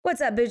What's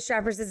up,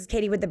 Bootstrappers? This is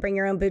Katie with the Bring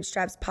Your Own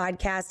Bootstraps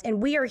podcast,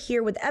 and we are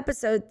here with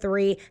episode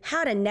 3,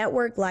 How to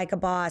Network Like a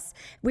Boss.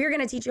 We are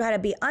going to teach you how to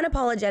be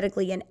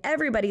unapologetically in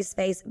everybody's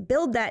face,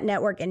 build that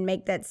network, and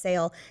make that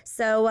sale.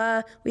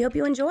 So we hope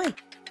you enjoy.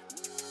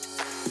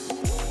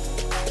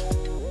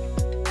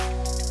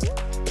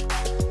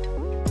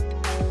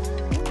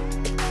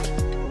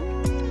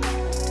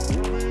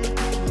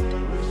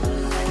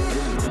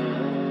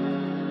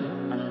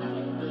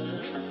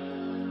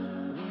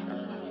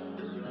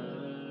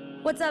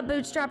 What's up,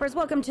 Bootstrappers?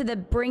 Welcome to the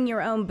Bring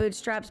Your Own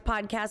Bootstraps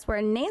podcast, where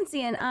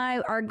Nancy and I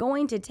are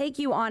going to take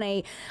you on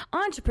a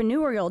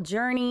entrepreneurial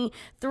journey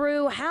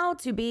through how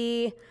to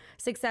be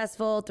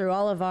successful through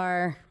all of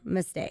our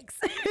mistakes.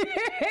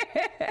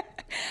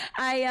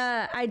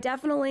 I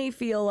definitely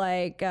feel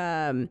like,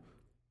 I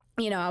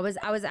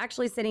was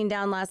actually sitting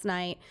down last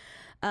night,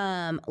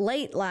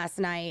 late last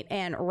night,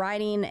 and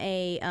writing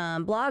a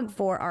blog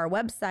for our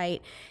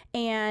website.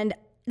 And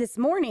this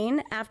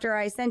morning, after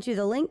I sent you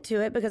the link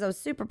to it, because I was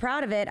super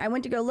proud of it, I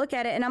went to go look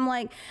at it, and I'm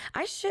like,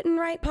 I should not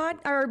write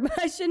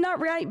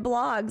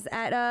blogs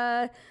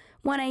at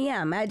 1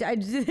 a.m. It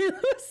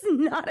was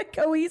not a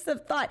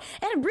cohesive thought,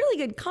 and really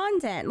good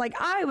content. Like,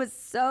 I was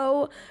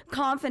so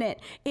confident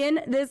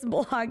in this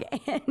blog,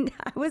 and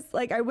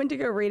I went to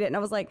go read it, and I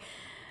was like,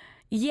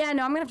 yeah,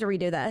 no, I'm gonna have to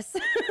redo this.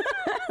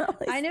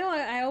 I know.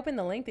 I opened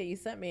the link that you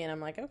sent me, and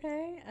I'm like,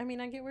 okay. I mean,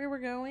 I get where we're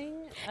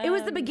going. It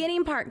was the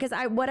beginning part, because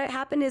what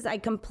happened is I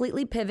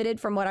completely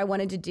pivoted from what I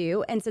wanted to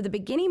do, and so the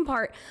beginning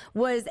part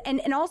was,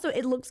 and also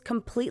it looks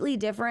completely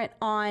different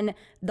on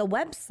the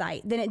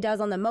website than it does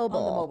on the mobile.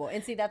 On the mobile,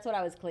 and see, that's what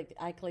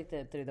I clicked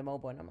it through the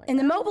mobile, and I'm like, in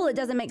the mobile, it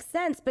doesn't make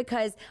sense,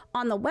 because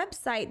on the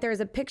website there's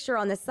a picture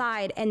on the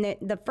side, and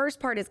the first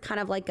part is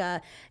kind of like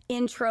a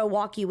intro,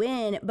 walk you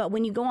in, but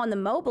when you go on the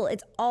mobile,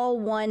 it's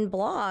all one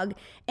blog,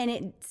 and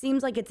it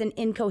seems like it's an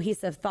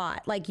incohesive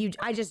thought.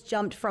 I just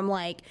jumped from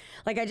I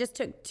just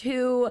took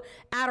 2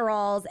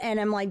 Adderalls, and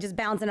I'm like just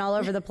bouncing all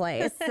over the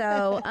place.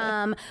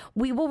 So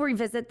we will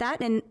revisit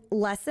that, and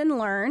lesson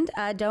learned,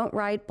 don't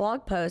write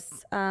blog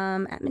posts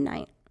at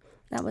midnight.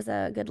 That was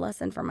a good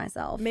lesson for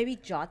myself. Maybe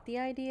jot the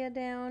idea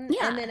down,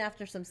 and then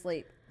after some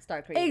sleep,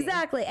 start creating.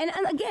 Exactly. And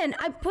again,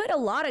 I put a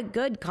lot of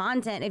good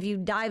content if you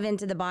dive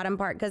into the bottom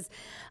part, because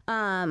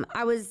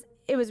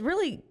it was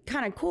really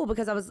kind of cool,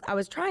 because I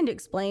was trying to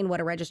explain what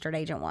a registered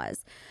agent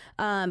was,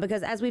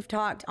 because as we've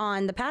talked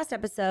on the past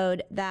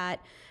episode, that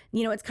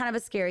it's kind of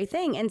a scary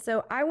thing. And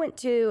so I went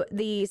to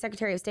the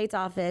Secretary of State's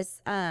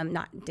office,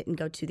 didn't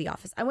go to the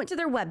office. I went to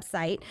their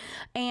website,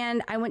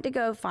 and I went to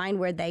go find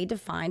where they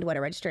defined what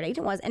a registered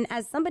agent was. And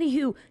as somebody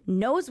who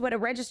knows what a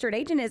registered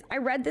agent is, I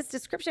read this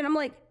description. I'm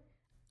like,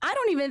 I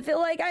don't even feel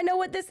like I know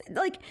what this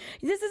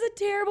is a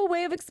terrible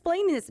way of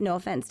explaining this. No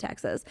offense,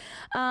 Texas.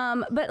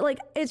 But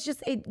it's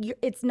just,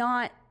 it's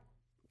not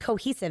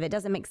cohesive. It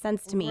doesn't make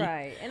sense to me.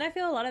 Right. And I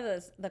feel a lot of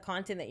the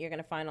content that you're going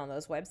to find on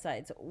those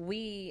websites,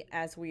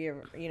 as we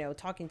are,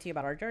 talking to you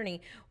about our journey,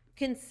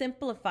 can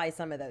simplify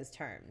some of those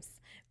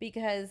terms,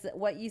 because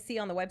what you see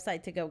on the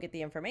website to go get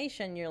the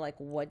information, you're like,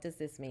 what does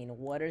this mean?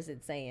 What is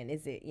it saying?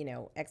 Is it,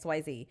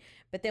 XYZ?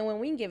 But then when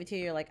we can give it to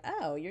you, you're like,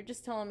 oh, you're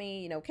just telling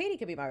me, Katie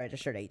could be my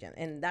registered agent.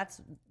 And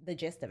that's the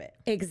gist of it.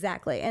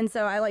 Exactly. And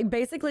so I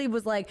basically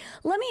was like,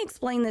 let me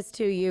explain this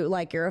to you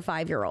like you're a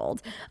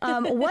 5-year-old.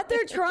 What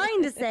they're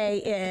trying to say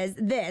is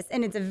this,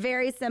 and it's a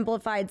very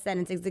simplified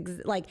sentence.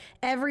 It's like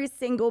every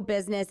single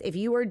business, if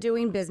you are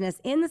doing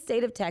business in the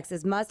state of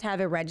Texas, must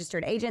have a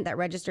registered agent. That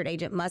registered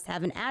agent must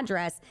have an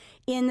address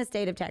in the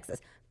state of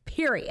Texas,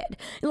 period.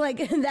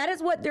 That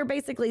is what they're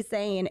basically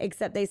saying,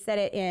 except they said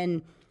it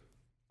in,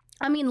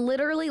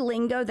 literally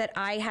lingo that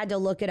I had to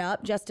look it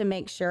up just to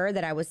make sure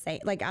that I was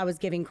saying, I was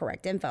giving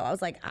correct info. I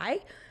was like,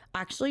 I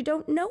actually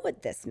don't know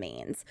what this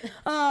means.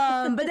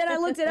 But then I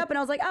looked it up, and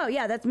I was like, oh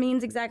yeah, that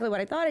means exactly what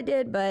I thought it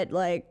did. But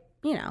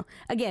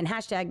again,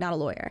 hashtag not a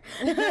lawyer.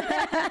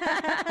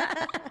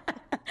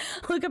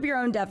 Look up your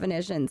own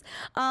definitions.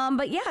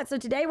 But yeah, so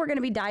today we're going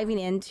to be diving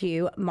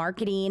into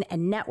marketing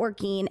and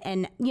networking.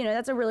 And,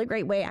 that's a really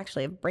great way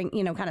actually of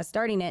kind of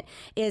starting it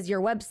is your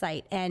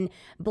website and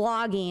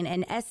blogging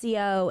and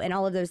SEO and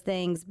all of those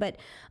things. But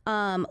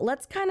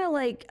let's kind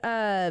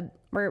of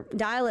or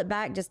dial it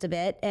back just a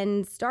bit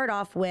and start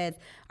off with,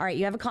 all right,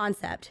 you have a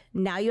concept.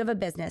 Now you have a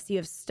business. You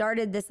have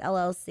started this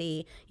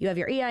LLC. You have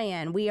your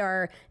EIN. We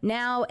are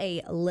now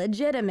a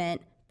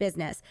legitimate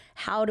business.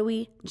 How do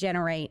we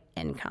generate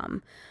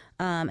income?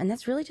 And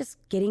that's really just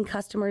getting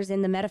customers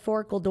in the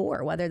metaphorical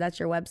door, whether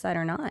that's your website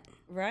or not.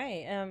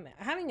 Right.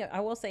 I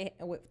will say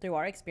through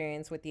our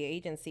experience with the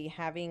agency,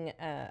 having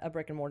a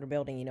brick and mortar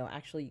building,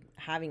 actually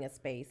having a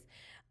space,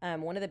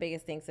 one of the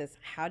biggest things is,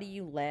 how do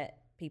you let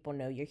people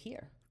know you're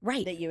here?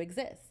 Right. That you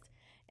exist.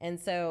 And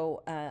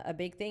so a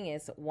big thing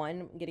is,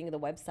 one, getting the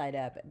website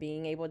up,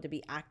 being able to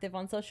be active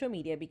on social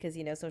media, because,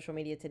 social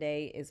media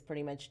today is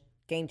pretty much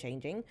game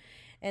changing.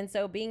 And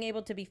so being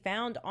able to be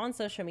found on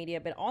social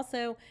media, but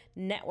also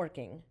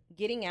networking,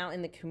 getting out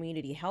in the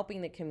community, helping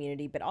the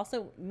community, but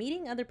also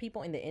meeting other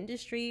people in the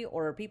industry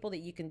or people that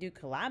you can do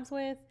collabs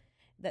with.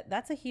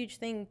 that's a huge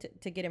thing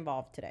to get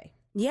involved today.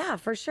 Yeah,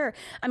 for sure.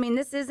 I mean,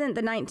 this isn't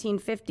the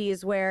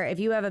 1950s where if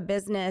you have a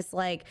business,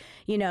 like,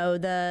 you know,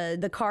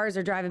 the cars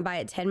are driving by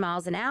at 10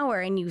 miles an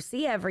hour and you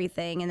see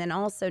everything. And then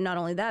also not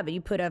only that, but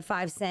you put a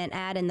 5-cent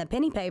ad in the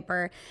penny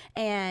paper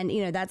and,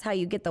 you know, that's how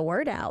you get the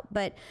word out.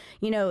 But,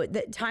 you know,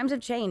 the times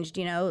have changed,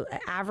 you know,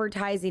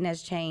 advertising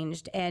has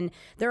changed, and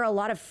there are a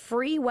lot of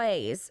free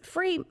ways,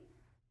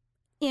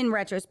 in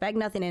retrospect,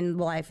 nothing in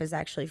life is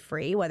actually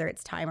free, whether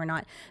it's time or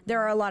not.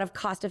 There are a lot of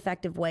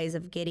cost-effective ways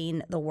of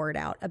getting the word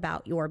out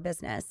about your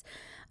business.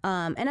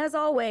 And as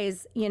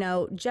always, you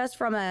know, just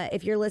from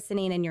if you're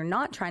listening and you're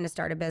not trying to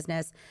start a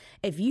business,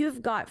 if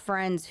you've got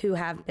friends who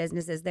have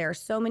businesses, there are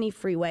so many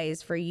free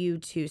ways for you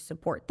to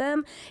support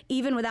them,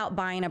 even without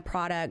buying a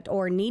product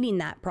or needing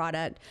that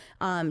product,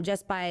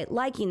 just by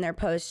liking their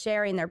posts,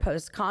 sharing their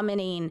posts,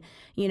 commenting,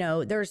 you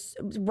know, there's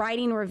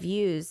writing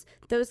reviews.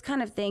 Those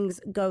kind of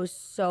things go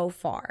so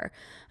far,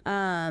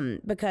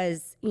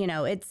 because, you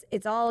know,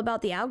 it's all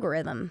about the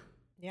algorithm.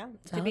 Yeah,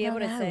 to be able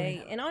to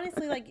say, and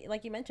honestly,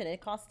 like you mentioned,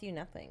 it costs you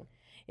nothing.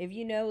 If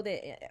you know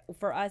that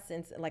for us,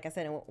 and like I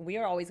said, we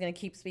are always going to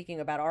keep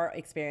speaking about our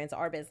experience,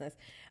 our business.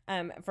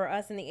 For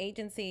us in the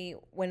agency,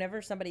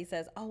 whenever somebody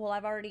says, oh, well,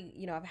 I've already,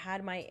 you know, I've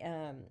had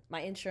my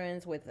my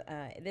insurance with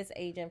this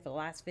agent for the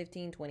last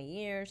 15, 20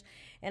 years.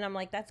 And I'm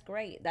like, that's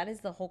great. That is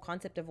the whole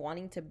concept of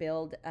wanting to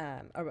build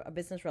a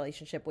business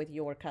relationship with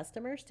your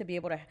customers, to be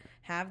able to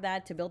have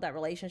that, to build that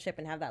relationship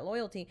and have that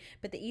loyalty.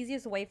 But the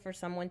easiest way for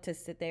someone to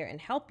sit there and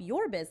help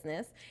your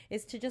business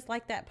is to just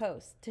like that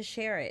post, to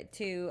share it,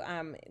 to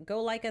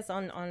go like us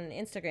on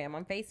Instagram,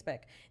 on Facebook.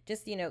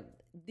 Just, you know,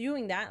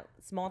 doing that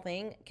small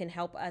thing can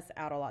help us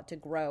out a lot to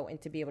grow and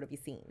to be able to be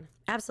seen.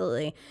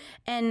 Absolutely.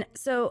 And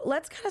so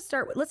let's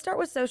start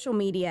with social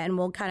media, and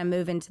we'll kind of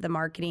move into the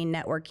marketing,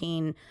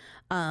 networking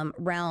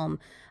realm.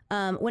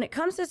 When it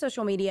comes to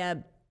social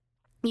media,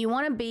 you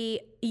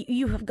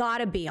have got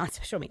to be on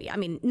social media. I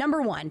mean,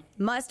 number one,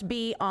 must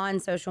be on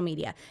social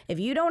media. If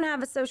you don't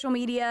have a social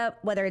media,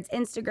 whether it's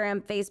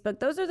Instagram, Facebook,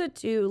 those are the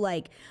two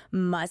like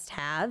must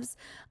haves.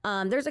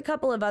 There's a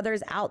couple of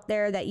others out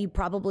there that you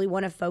probably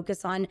want to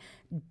focus on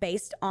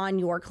based on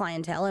your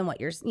clientele and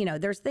what you're, you know,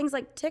 there's things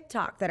like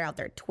TikTok that are out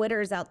there.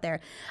 Twitter's out there.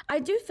 I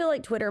do feel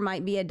like Twitter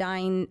might be a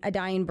dying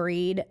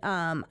breed.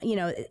 You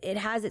know, it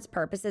has its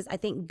purposes. I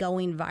think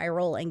going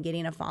viral and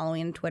getting a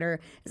following on Twitter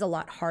is a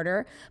lot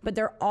harder, but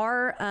there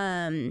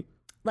are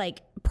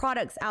like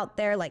products out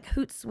there like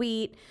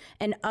Hootsuite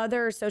and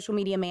other social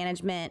media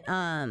management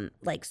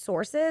like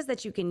sources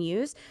that you can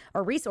use,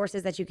 or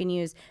resources that you can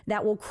use,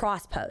 that will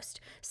cross post.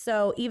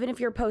 So even if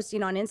you're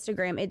posting on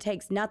Instagram, it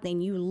takes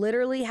nothing. You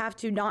literally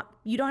you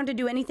don't have to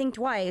do anything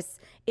twice.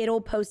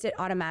 It'll post it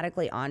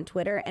automatically on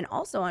Twitter and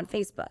also on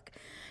Facebook.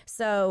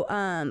 So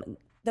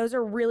those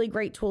are really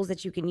great tools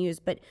that you can use,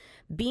 but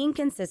being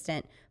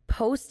consistent,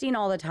 posting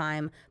all the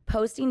time,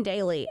 posting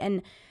daily.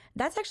 And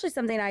that's actually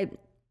something I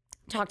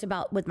talked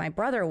about with my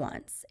brother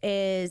once.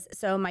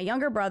 So my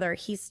younger brother,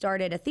 he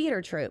started a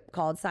theater troupe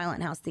called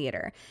Silent House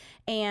Theater.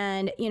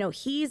 And, you know,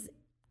 he's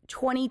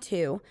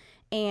 22,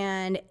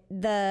 and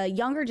the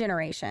younger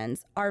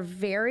generations are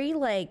very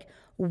like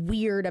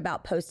weird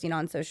about posting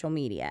on social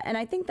media. And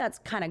I think that's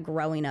kind of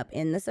growing up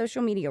in the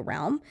social media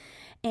realm.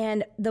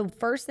 And the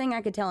first thing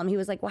I could tell him, he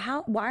was like,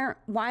 well,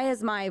 why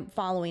is my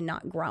following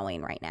not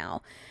growing right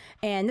now?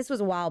 And this was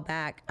a while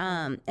back.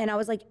 And I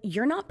was like,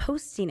 you're not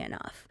posting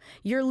enough.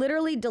 You're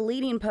literally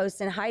deleting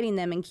posts and hiding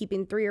them and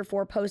keeping 3 or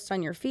 4 posts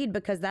on your feed,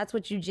 because that's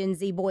what you Gen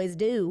Z boys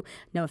do.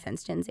 No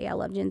offense, Gen Z. I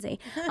love Gen Z.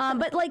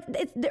 But like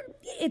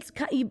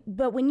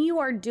but when you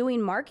are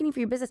doing marketing for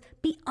your business,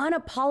 be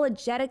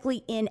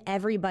unapologetically in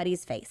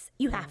everybody's face.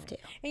 You have to.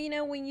 And you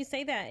know, when you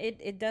say that,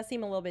 it does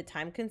seem a little bit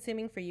time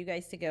consuming for you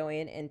guys to go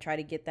in and try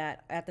to get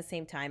that at the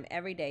same time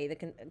every day. The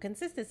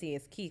consistency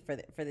is key for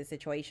the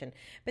situation.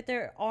 But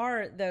there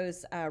are those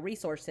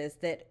resources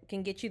that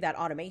can get you that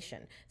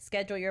automation.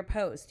 Schedule your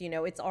post. You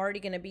know, it's already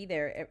going to be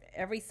there.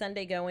 Every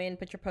Sunday, go in,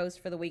 put your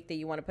post for the week that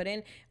you want to put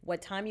in,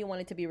 what time you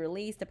want it to be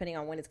released, depending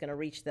on when it's going to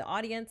reach the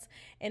audience.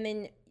 And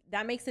then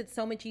that makes it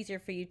so much easier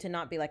for you to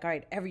not be like, all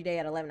right, every day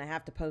at 11, I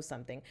have to post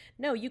something.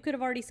 No, you could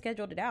have already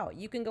scheduled it out.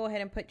 You can go ahead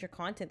and put your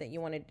content that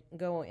you want to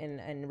go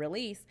and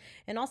release.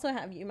 And also,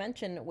 have you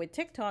mentioned with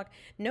TikTok,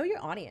 know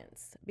your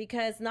audience,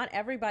 because not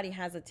everybody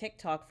has a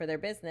TikTok for their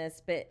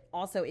business, but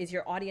also is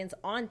your audience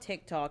on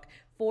TikTok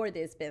for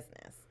this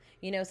business?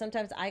 You know,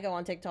 sometimes I go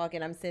on TikTok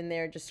and I'm sitting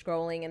there just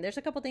scrolling, and there's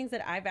a couple things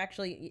that I've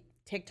actually,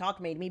 TikTok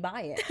made me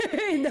buy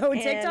it. No,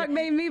 TikTok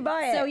made me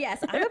buy it. So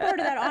yes, I'm a part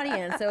of that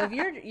audience. So if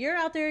you're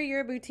out there,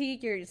 you're a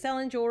boutique, you're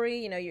selling jewelry,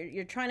 you know,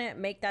 you're trying to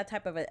make that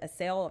type of a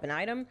sale of an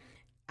item,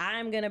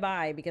 I'm going to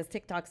buy, because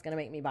TikTok's going to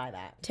make me buy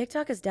that.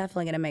 TikTok is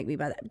definitely going to make me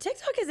buy that.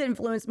 TikTok has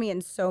influenced me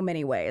in so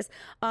many ways.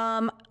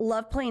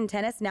 Love playing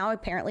tennis. Now,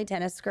 apparently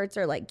tennis skirts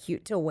are like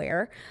cute to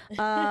wear.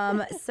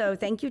 So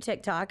thank you,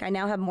 TikTok. I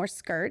now have more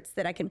skirts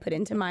that I can put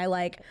into my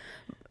like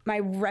my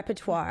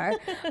repertoire.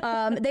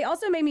 They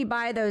also made me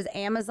buy those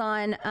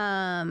Amazon,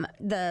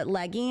 the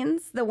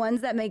leggings, the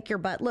ones that make your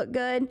butt look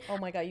good. Oh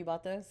my God, you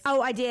bought those?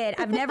 Oh, I did.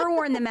 I've never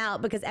worn them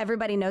out because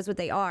everybody knows what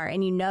they are,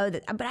 and you know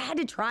that. But I had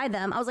to try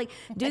them. I was like,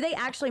 do they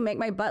actually make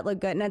my butt look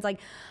good? And it's like,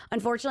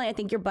 unfortunately, I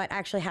think your butt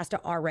actually has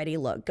to already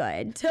look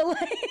good to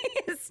like.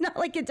 It's not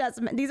like it does.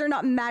 These are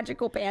not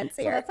magical pants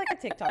here. So that's like a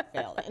TikTok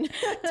fail then.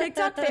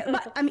 TikTok fail.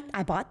 But I mean,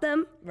 I bought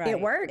them. Right. It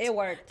worked. It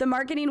worked. The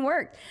marketing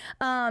worked.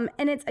 And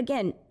it's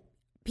again,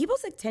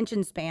 people's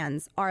attention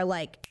spans are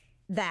like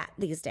that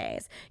these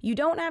days. You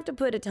don't have to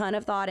put a ton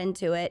of thought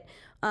into it,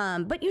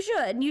 but you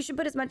should. You should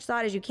put as much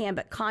thought as you can.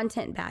 But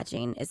content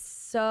batching is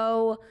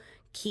so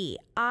key.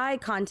 I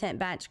content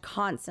batch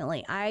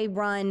constantly. I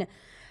run,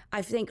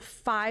 I think,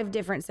 5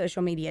 different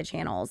social media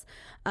channels,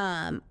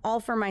 all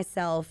for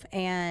myself.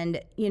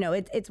 And, you know,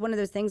 it's one of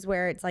those things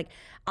where it's like,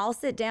 I'll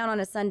sit down on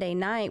a Sunday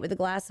night with a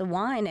glass of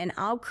wine and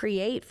I'll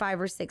create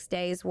 5 or 6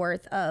 days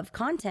worth of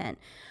content.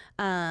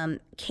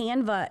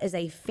 Canva is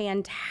a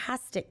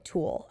fantastic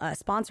tool.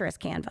 Sponsor us,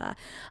 Canva.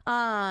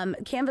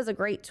 Canva is a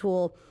great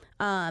tool.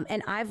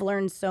 And I've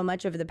learned so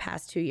much over the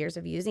past 2 years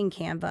of using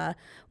Canva,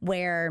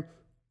 where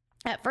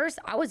at first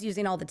I was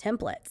using all the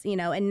templates, you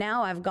know, and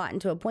now I've gotten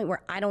to a point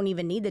where I don't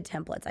even need the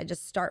templates. I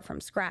just start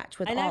from scratch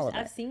with all of it.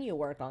 I've seen you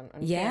work on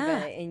Yeah.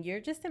 Canva, and you're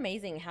just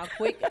amazing how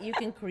quick you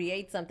can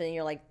create something and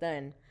you're like,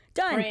 done.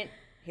 Done.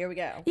 Here we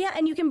go. Yeah,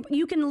 and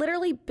you can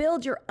literally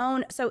build your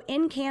own. So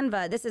in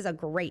Canva, this is a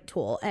great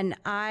tool, and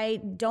I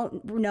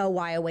don't know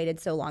why I waited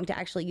so long to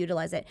actually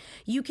utilize it.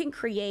 You can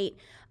create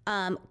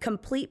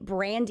complete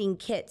branding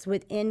kits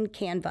within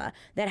Canva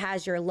that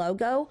has your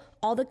logo,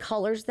 all the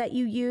colors that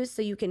you use,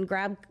 so you can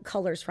grab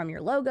colors from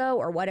your logo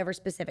or whatever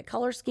specific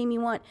color scheme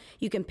you want.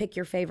 You can pick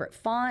your favorite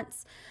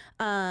fonts,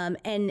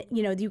 and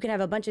you know, you can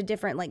have a bunch of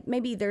different, like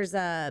maybe there's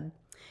a,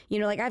 you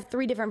know, like I have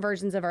 3 different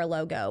versions of our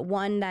logo.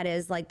 One that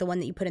is like the one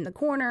that you put in the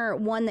corner,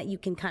 one that you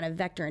can kind of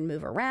vector and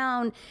move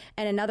around,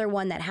 and another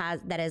one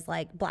that is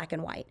like black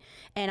and white.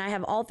 And I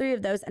have all 3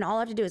 of those, and all I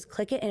have to do is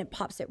click it and it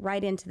pops it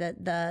right into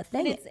the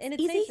thing. And it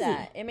saves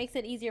that. It makes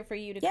it easier for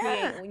you to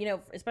create, you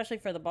know, especially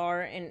for the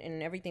bar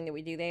and everything that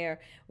we do there.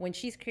 When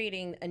she's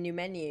creating a new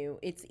menu,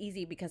 it's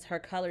easy because her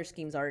color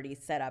scheme's already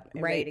set up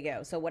and ready to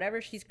go. So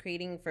whatever she's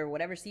creating for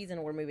whatever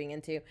season we're moving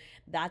into,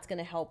 that's going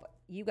to help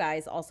you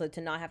guys also to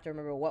not have to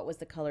remember what was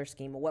the color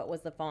scheme, what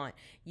was the font.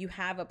 You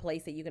have a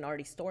place that you can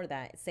already store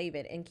that, save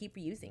it, and keep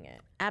using it.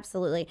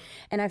 Absolutely.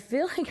 And I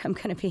feel like I'm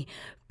going to be,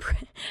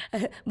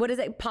 what is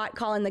it, pot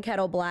calling the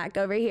kettle black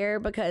over here,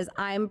 because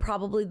I'm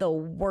probably the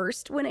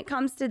worst when it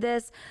comes to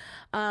this.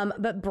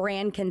 But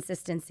brand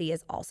consistency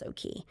is also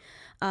key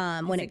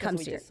when it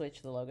comes to. Just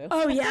switch the logo.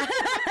 Oh yeah.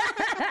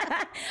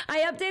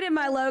 I updated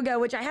my logo,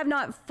 which I have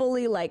not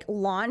fully like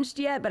launched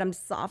yet, but I'm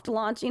soft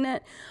launching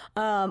it,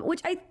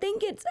 which I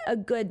think it's a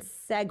good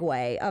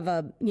segue of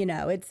a, you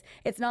know,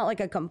 it's not like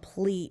a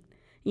complete,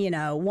 you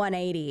know,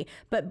 180,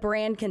 but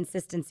brand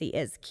consistency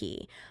is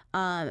key.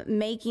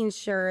 Making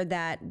sure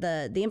that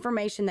the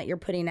information that you're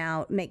putting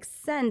out makes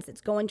sense.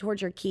 It's going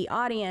towards your key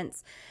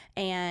audience,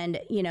 and,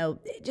 you know,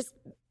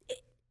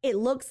 it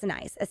looks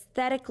nice,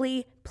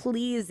 aesthetically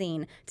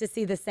pleasing to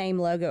see the same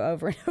logo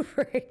over and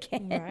over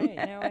again. Right.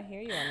 No, I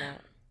hear you on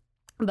that.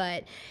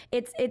 But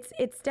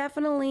it's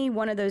definitely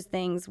one of those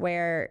things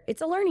where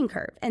it's a learning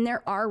curve, and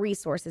there are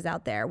resources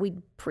out there. We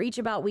preach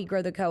about We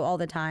Grow the Co all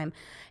the time,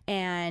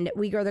 and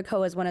We Grow the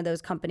Co is one of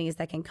those companies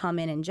that can come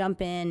in and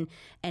jump in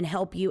and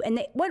help you.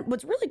 And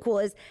what's really cool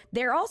is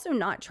they're also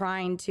not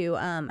trying to.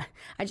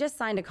 I just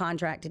signed a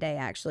contract today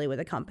actually with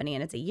a company,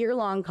 and it's a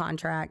year-long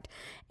contract,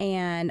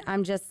 and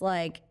I'm just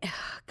like,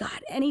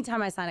 God.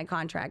 Anytime I sign a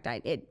contract,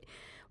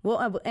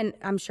 well, and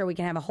I'm sure we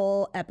can have a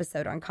whole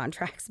episode on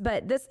contracts,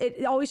 but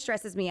it always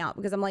stresses me out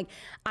because I'm like,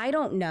 I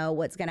don't know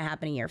what's going to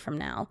happen a year from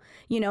now,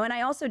 you know, and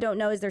I also don't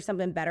know, is there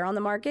something better on the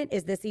market?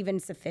 Is this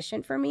even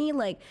sufficient for me?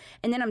 Like,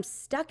 and then I'm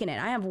stuck in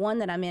it. I have one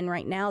that I'm in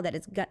right now that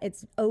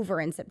it's over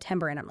in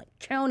September, and I'm like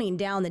counting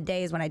down the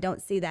days when I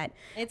don't see that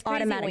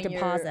automatic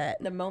deposit.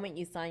 The moment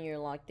you sign, you're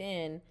locked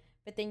in.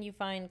 But then you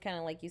find, kind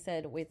of like you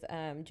said with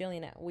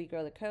Jillian at We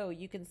Grow the Co,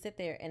 you can sit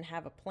there and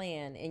have a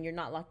plan, and you're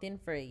not locked in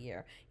for a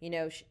year. You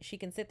know, she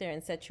can sit there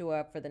and set you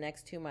up for the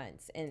next 2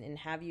 months and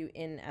have you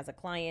in as a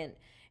client.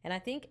 And I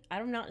think,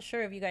 I'm not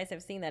sure if you guys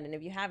have seen that. And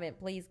if you haven't,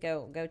 please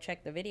go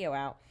check the video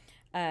out.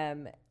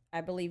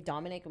 I believe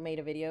Dominic made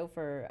a video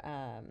for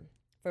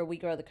We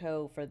Grow the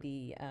Co for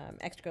the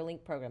Extra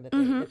Link program that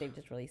they've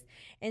just released.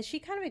 And she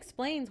kind of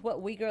explains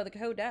what We Grow the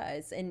Co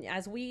does. And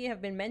as we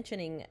have been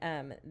mentioning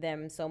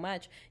them so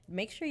much,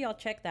 make sure y'all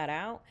check that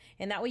out.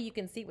 And that way you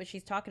can see what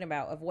she's talking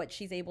about of what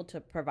she's able to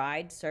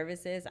provide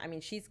services. I mean,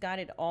 she's got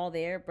it all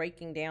there,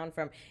 breaking down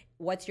from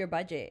what's your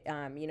budget,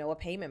 you know, a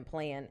payment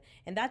plan.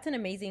 And that's an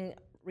amazing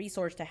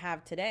resource to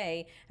have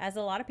today, as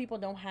a lot of people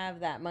don't have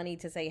that money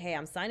to say, hey,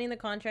 I'm signing the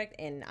contract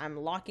and I'm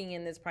locking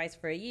in this price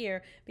for a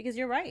year. Because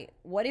you're right,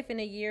 what if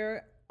in a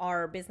year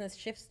our business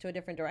shifts to a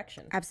different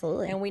direction?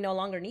 Absolutely. And we no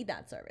longer need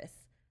that service?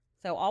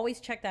 So always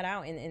check that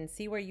out and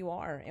see where you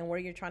are and where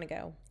you're trying to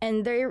go.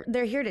 And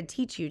they're here to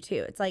teach you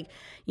too. It's like,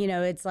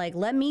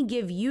 let me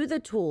give you the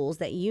tools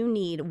that you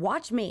need.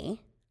 Watch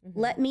me.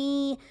 Let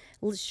me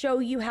show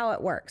you how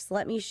it works.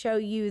 Let me show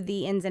you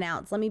the ins and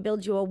outs. Let me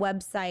build you a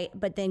website,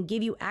 but then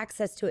give you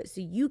access to it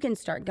so you can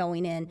start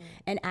going in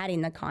and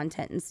adding the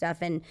content and stuff.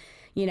 And,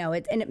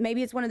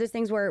 maybe it's one of those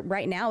things where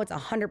right now it's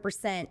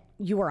 100%,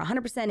 you are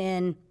 100%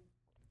 in,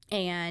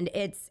 and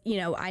it's,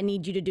 I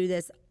need you to do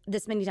this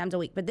many times a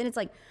week. But then it's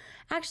like,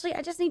 actually,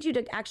 I just need you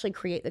to actually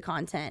create the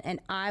content,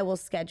 and I will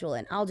schedule it,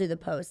 and I'll do the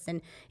posts.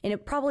 And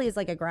it probably is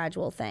like a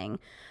gradual thing.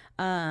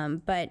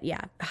 But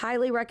yeah,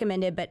 highly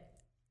recommended. But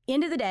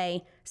end of the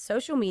day,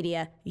 social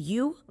media,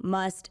 you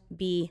must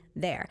be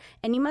there,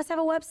 and you must have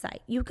a website.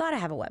 You've got to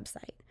have a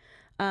website.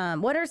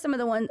 What are some of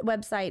the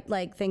website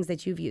like things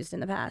that you've used in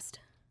the past?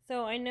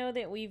 So I know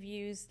that we've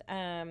used,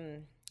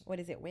 what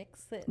is it,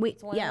 Wix?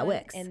 Yeah,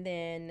 Wix. And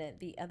then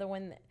the other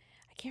one,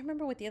 I can't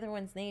remember what the other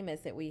one's name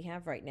is that we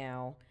have right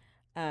now.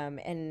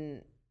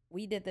 And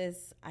we did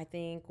this, I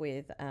think,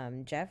 with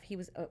Jeff. He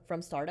was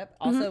from Startup.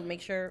 Also,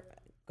 make sure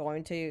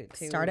going to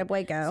Startup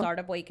Waco.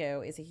 Startup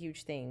Waco is a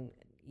huge thing.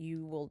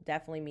 You will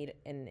definitely meet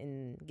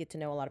and get to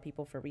know a lot of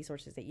people for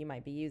resources that you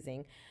might be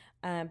using.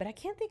 But I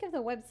can't think of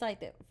the website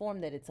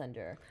form that it's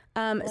under.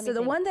 So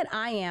the one that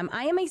I am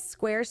a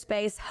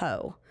Squarespace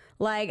hoe.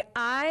 Like,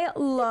 I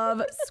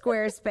love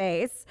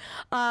Squarespace.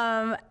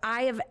 I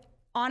have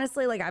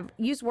honestly, like, I've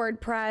used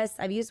WordPress,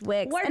 I've used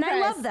Wix, and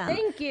I love them.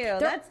 Thank you.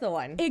 That's the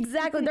one.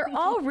 Exactly. They're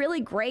all really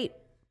great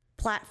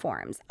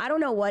platforms. I don't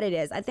know what it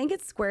is. I think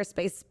it's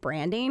Squarespace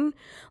branding.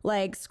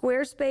 Like,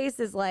 Squarespace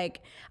is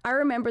like, I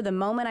remember the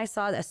moment I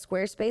saw the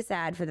Squarespace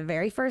ad for the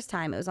very first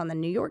time. It was on the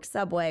New York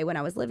subway when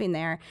I was living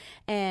there,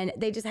 and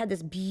they just had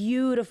this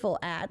beautiful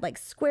ad, like,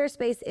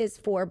 Squarespace is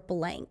for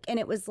blank. And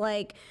it was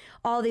like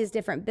all these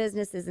different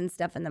businesses and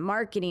stuff, and the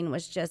marketing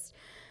was just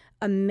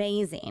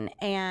amazing.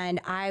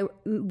 And I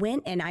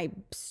went and I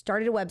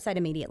started a website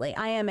immediately.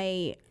 I am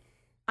a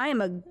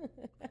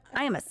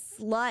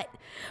slut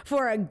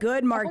for a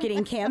good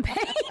marketing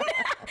campaign.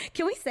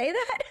 Can we say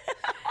that?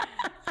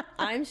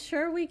 I'm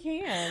sure we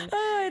can.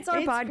 It's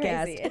our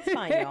podcast. Crazy. It's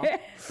fine, y'all.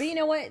 But you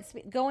know what?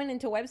 Going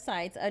into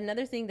websites,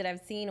 another thing that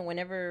I've seen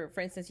whenever, for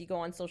instance, you go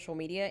on social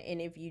media,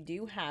 and if you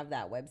do have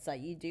that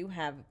website, you do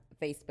have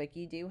Facebook,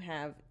 you do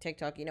have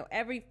TikTok,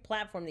 every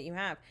platform that you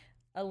have,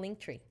 a link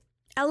tree.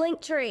 A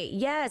link tree,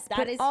 yes. That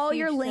Put is all huge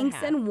your to links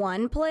have. in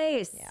one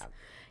place. Yeah.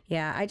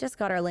 Yeah, I just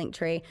got our link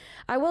tree.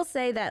 I will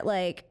say that,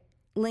 like,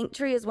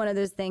 Linktree is one of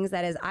those things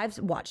that I've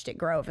watched it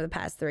grow over the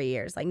past 3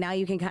 years. Like, now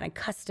you can kind of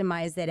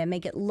customize it and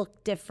make it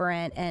look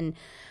different, and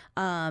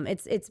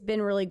it's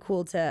been really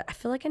cool I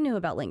feel like I knew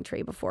about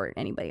Linktree before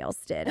anybody else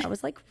did. I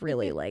was like,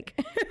 really, like.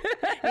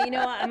 You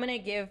know what? I'm gonna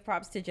give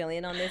props to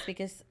Jillian on this,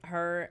 because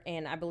her,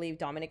 and I believe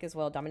Dominic as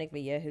well, Dominic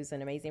Villa, who's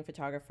an amazing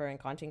photographer and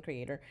content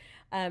creator,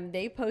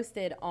 they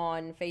posted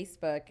on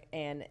Facebook,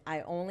 and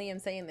I only am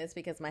saying this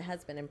because my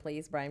husband, and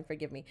please, Brian,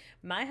 forgive me,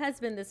 my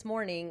husband this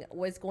morning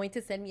was going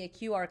to send me a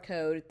QR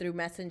code through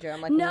Messenger.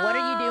 I'm like, No. What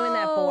are you doing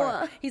that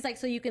for? He's like,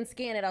 so you can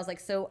scan it. I was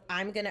like, so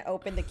I'm gonna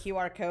open the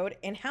QR code,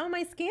 and how am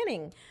I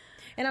scanning?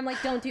 And I'm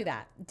like, don't do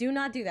that. Do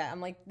not do that.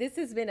 I'm like, this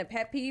has been a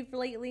pet peeve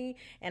lately,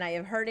 and I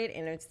have heard it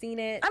and I've seen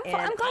it. I'm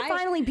glad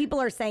finally people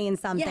are saying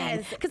something.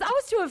 Yes. Because I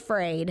was too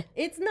afraid.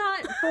 It's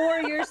not for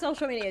your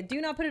social media. Do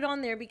not put it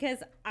on there, because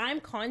I'm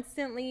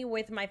constantly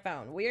with my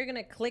phone. We are going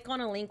to click on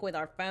a link with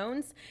our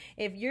phones.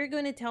 If you're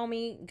going to tell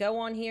me, go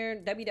on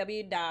here,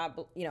 www. blah,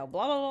 blah,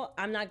 blah,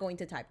 I'm not going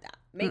to type that.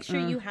 Make sure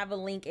you have a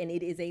link, and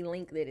it is a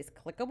link that is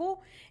clickable.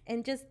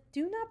 And just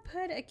do not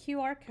put a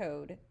QR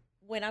code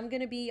when I'm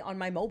going to be on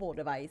my mobile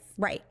device.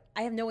 Right.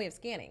 I have no way of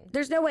scanning.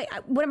 There's no way.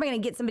 What am I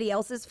going to get somebody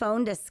else's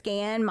phone to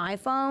scan my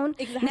phone?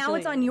 Exactly. Now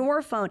it's on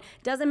your phone.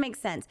 Doesn't make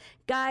sense.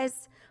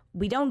 Guys,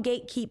 we don't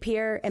gatekeep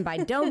here. And by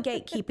don't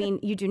gatekeeping,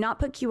 you do not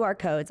put QR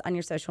codes on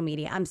your social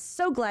media. I'm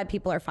so glad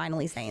people are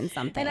finally saying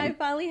something. And I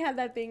finally had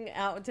that thing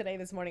out today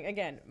this morning.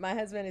 Again, my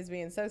husband is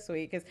being so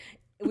sweet, because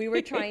we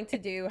were trying to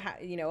do,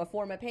 a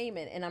form of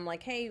payment. And I'm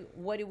like, hey,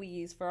 what do we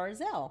use for our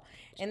Zelle?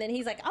 And then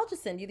he's like, I'll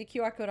just send you the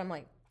QR code. I'm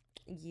like,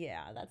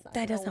 yeah,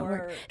 that doesn't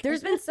work.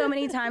 There's been so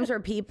many times where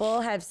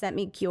people have sent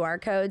me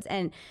QR codes,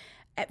 and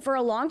for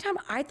a long time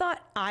I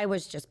thought I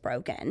was just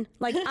broken.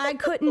 Like, I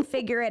couldn't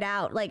figure it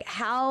out. Like,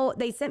 how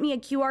they sent me a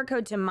QR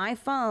code to my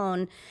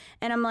phone,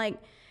 and I'm like,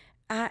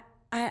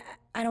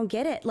 I don't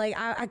get it. Like,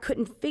 I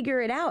couldn't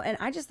figure it out. And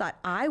I just thought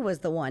I was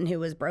the one who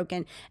was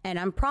broken. And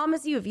I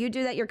promise you, if you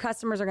do that, your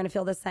customers are going to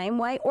feel the same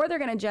way, or they're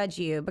going to judge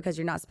you because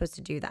you're not supposed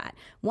to do that.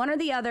 One or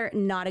the other,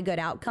 not a good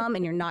outcome,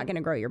 and you're not going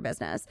to grow your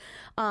business.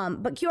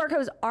 But QR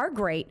codes are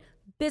great.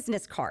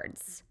 Business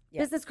cards.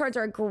 Yes. Business cards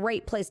are a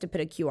great place to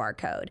put a QR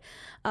code.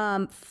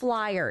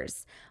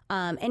 Flyers,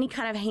 any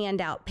kind of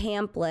handout,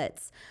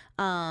 pamphlets,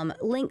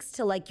 links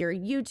to, like, your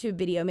YouTube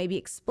video, maybe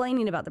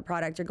explaining about the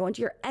product, or going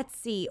to your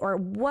Etsy, or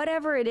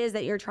whatever it is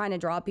that you're trying to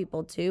draw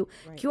people to.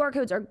 Right. QR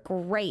codes are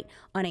great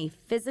on a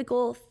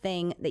physical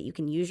thing that you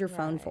can use your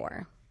phone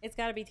for. It's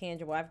got to be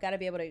tangible. I've got to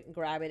be able to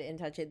grab it and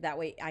touch it. That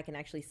way I can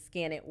actually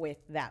scan it with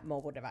that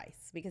mobile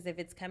device. Because if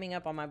it's coming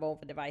up on my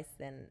mobile device,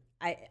 then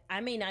I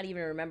may not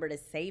even remember to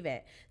save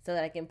it, so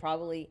that I can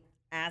probably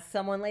ask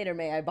someone later,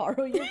 may I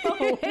borrow your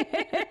phone?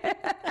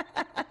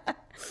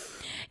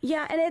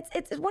 Yeah, and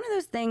it's one of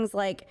those things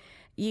like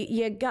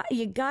you got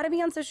to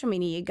be on social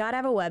media. You got to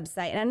have a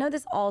website. And I know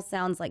this all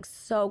sounds like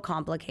so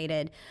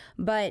complicated,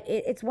 but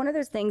it's one of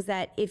those things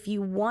that if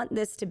you want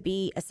this to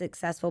be a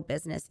successful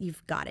business,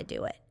 you've got to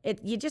do it.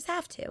 You just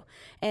have to.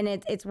 And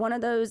it's one of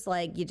those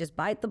like you just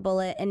bite the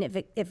bullet. And if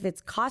it's if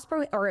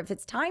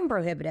it's time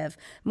prohibitive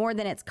more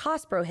than it's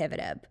cost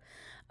prohibitive,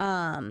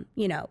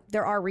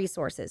 there are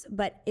resources.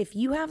 But if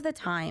you have the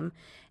time,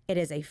 it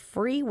is a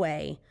free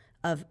way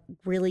of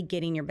really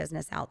getting your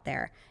business out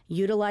there,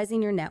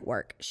 utilizing your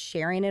network,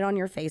 sharing it on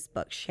your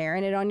Facebook,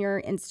 sharing it on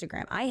your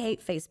Instagram. I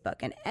hate Facebook,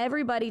 and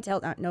everybody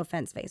tells, no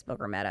offense,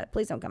 Facebook or Meta,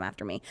 please don't come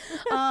after me.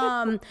 But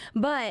I'm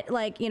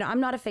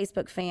not a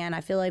Facebook fan.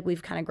 I feel like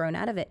we've kind of grown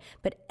out of it,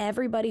 but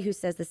everybody who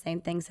says the same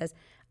thing says,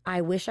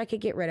 I wish I could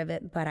get rid of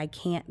it, but I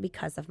can't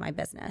because of my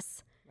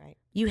business. Right.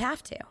 You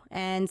have to.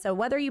 And so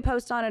whether you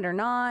post on it or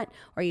not,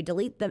 or you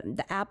delete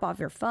the app off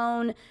your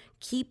phone,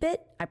 keep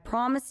it. I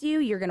promise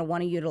you're going to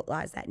want to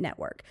utilize that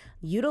network.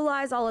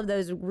 Utilize all of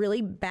those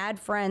really bad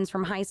friends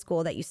from high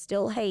school that you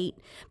still hate,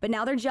 but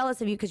now they're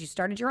jealous of you because you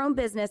started your own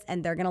business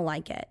and they're going to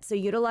like it. So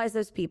utilize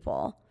those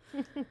people.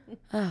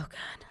 Oh,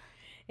 God.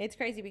 It's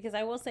crazy because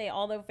I will say,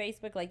 although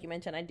Facebook, like you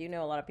mentioned, I do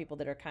know a lot of people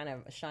that are kind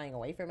of shying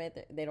away from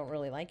it. They don't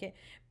really like it.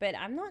 But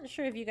I'm not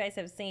sure if you guys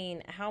have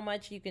seen how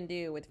much you can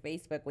do with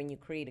Facebook when you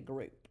create a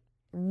group.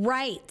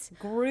 Right.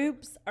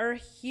 Groups are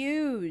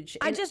huge.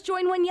 I just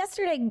joined one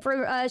yesterday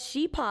for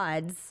She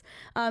Pods.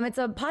 It's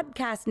a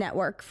podcast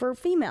network for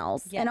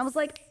females. Yes. And I was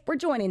like, we're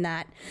joining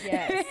that.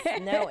 Yes.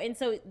 No. And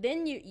so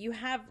then you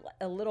have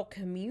a little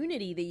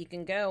community that you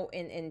can go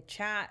and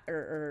chat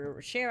or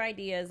share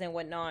ideas and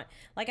whatnot.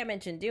 Like I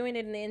mentioned, doing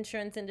it in the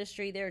insurance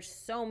industry, there's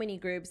so many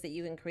groups that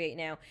you can create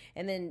now.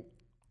 And then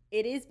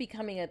it is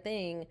becoming a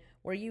thing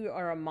where you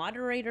are a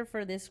moderator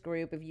for this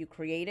group if you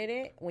created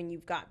it, when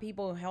you've got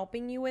people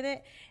helping you with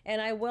it.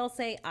 And I will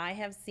say I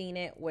have seen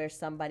it where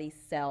somebody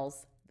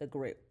sells the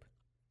group.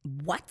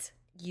 What?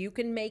 You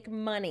can make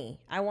money.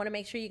 I want to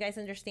make sure you guys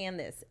understand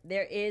this.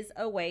 There is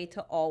a way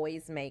to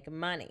always make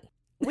money.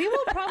 We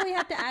will probably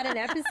have to add an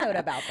episode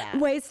about that.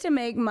 Ways to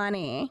make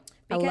money.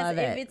 Because I love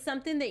if it. it's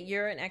something that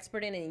you're an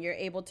expert in and you're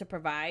able to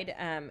provide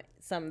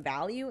some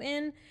value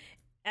in,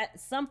 at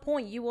some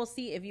point you will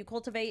see, if you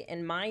cultivate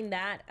and mine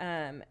that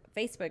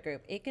Facebook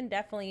group, it can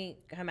definitely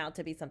come out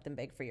to be something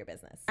big for your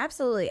business.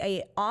 Absolutely.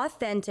 A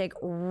authentic,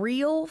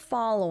 real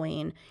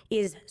following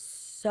is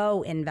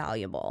so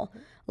invaluable.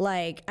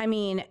 Like, I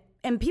mean,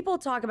 and people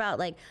talk about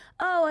like,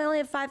 oh, I only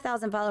have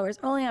 5,000 followers.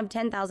 I only have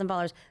 10,000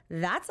 followers.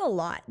 That's a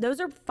lot. Those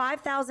are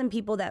 5,000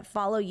 people that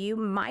follow you.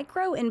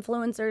 Micro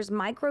influencers,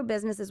 micro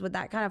businesses with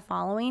that kind of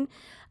following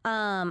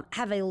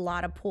have a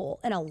lot of pull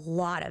and a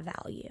lot of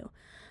value.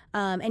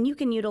 And you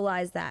can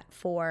utilize that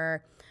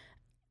for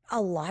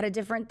a lot of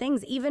different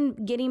things,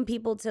 even getting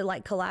people to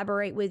like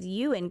collaborate with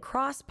you and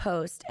cross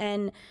post.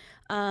 And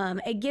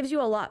it gives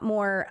you a lot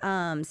more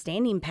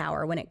standing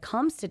power when it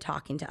comes to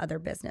talking to other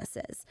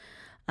businesses.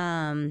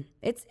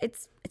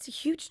 It's a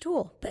huge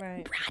tool, but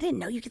Right. I didn't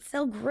know you could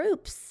sell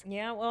groups.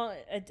 Yeah, well,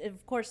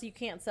 of course you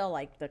can't sell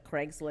like the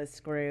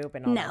Craigslist group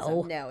and all that No.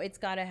 stuff. No, it's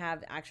got to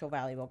have actual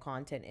valuable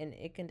content, and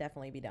it can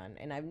definitely be done.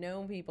 And I've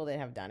known people that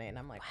have done it, and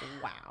I'm like,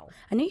 wow.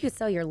 I knew you could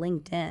sell your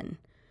LinkedIn.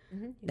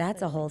 You That's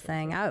sell a whole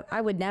thing.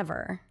 I would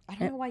never. I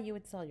don't know why you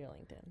would sell your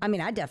LinkedIn. I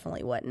mean, I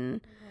definitely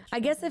wouldn't. I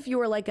guess if you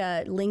were like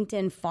a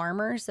LinkedIn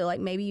farmer, so like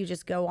maybe you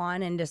just go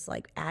on and just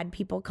like add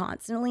people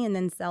constantly and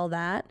then sell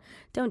that.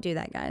 Don't do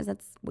that, guys.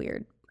 That's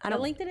weird. But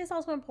LinkedIn is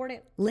also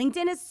important.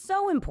 LinkedIn is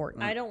so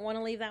important. I don't want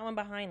to leave that one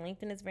behind.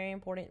 LinkedIn is very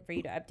important for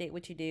you to update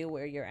what you do,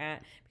 where you're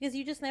at, because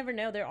you just never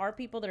know. There are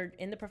people that are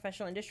in the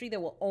professional industry that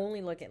will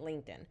only look at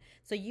LinkedIn.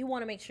 So you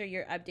want to make sure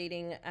you're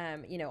updating,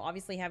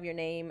 obviously have your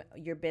name,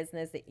 your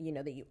business, that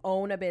you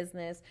own a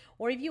business.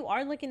 Or if you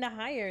are looking to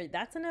hire,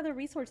 that's another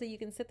resource that you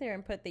can sit there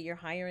and put that you're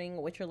hiring,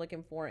 what you're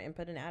looking for, and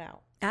put an ad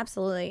out.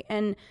 Absolutely.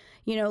 And,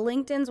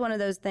 LinkedIn's one of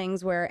those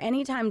things where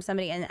anytime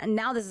somebody, and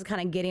now this is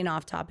kind of getting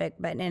off topic,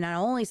 and I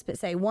only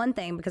say one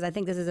thing because I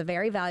think this is a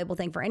very valuable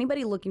thing for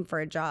anybody looking for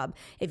a job.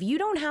 If you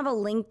don't have a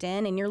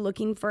LinkedIn and you're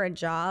looking for a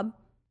job,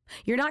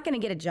 you're not going to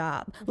get a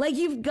job. Like,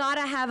 you've got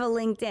to have a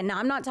LinkedIn. Now,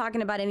 I'm not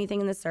talking about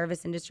anything in the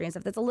service industry and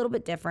stuff. That's a little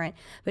bit different.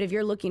 But if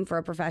you're looking for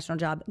a professional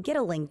job, get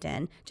a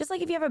LinkedIn. Just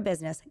like if you have a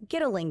business,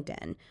 get a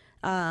LinkedIn.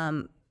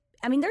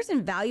 I mean, there's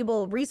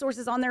invaluable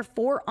resources on there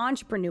for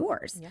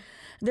entrepreneurs. Yeah.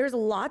 There's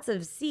lots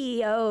of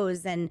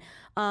CEOs and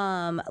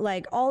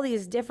like all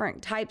these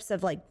different types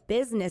of like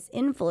business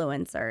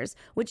influencers,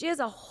 which is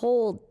a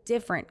whole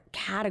different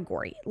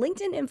category.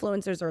 LinkedIn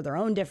influencers are their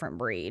own different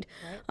breed.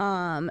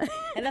 Right.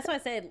 And that's why I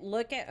said,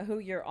 look at who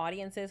your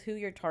audience is, who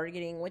you're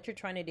targeting, what you're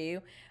trying to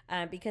do,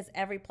 because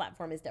every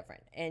platform is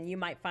different. And you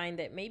might find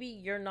that maybe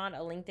you're not a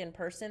LinkedIn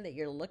person, that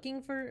you're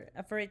looking for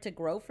it to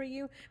grow for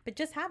you, but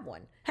just have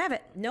one. Have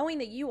it. Knowing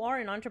that you are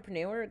an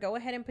entrepreneur, go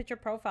ahead and put your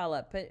profile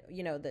up, put,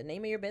 the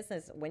name of your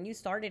business, when you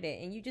started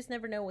it, and you just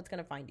never know what's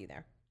going to find you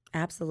there.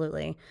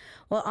 Absolutely.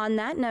 Well, on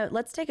that note,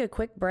 let's take a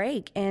quick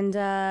break and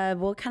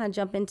we'll kind of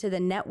jump into the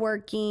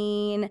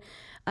networking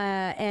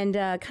and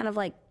kind of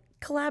like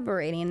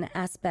collaborating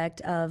aspect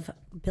of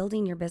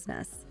building your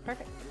business.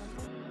 Perfect.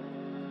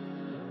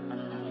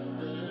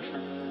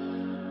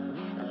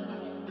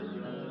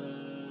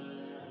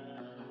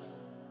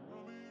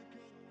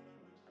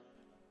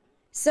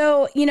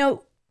 So,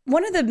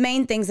 one of the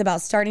main things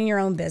about starting your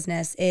own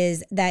business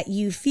is that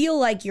you feel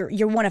like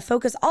you want to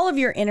focus all of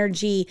your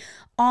energy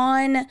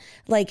on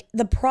like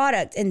the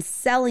product and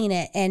selling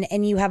it,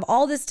 and you have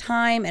all this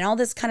time and all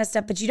this kind of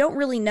stuff, but you don't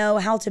really know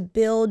how to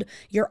build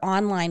your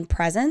online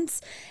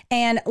presence.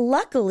 And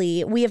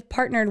luckily, we have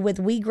partnered with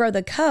We Grow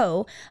the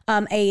Co,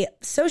 a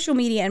social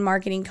media and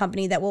marketing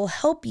company that will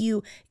help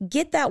you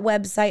get that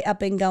website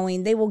up and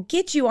going. They will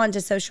get you onto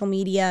social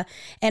media,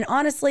 and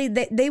honestly,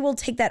 they will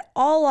take that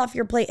all off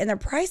your plate, and their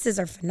prices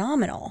are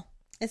phenomenal.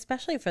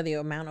 Especially for the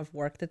amount of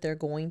work that they're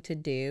going to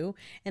do.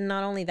 And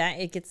not only that,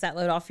 it gets that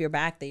load off your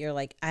back that you're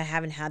like, I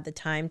haven't had the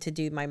time to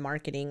do my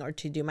marketing or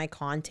to do my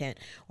content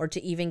or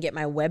to even get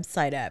my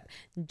website up.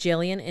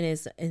 Jillian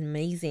is an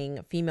amazing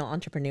female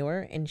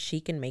entrepreneur, and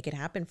she can make it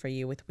happen for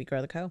you with We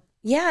Grow the Co.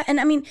 Yeah. And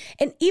I mean,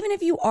 and even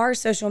if you are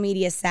social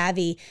media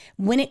savvy,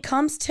 when it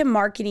comes to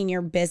marketing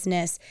your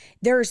business,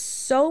 there's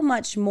so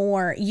much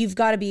more. You've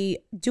got to be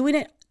doing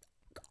it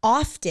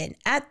often,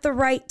 at the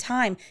right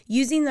time,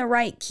 using the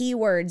right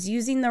keywords,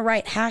 using the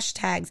right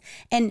hashtags.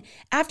 And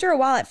after a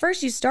while, at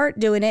first you start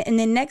doing it, and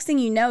then next thing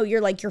you know,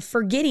 you're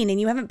forgetting and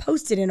you haven't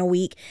posted in a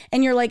week,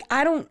 and you're like,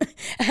 I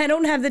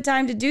don't have the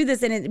time to do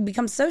this, and it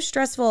becomes so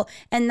stressful.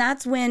 And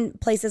that's when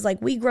places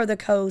like We Grow the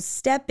Co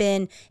step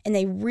in, and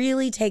they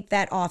really take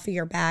that off of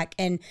your back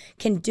and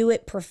can do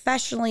it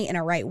professionally in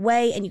a right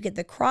way, and you get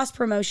the cross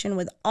promotion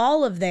with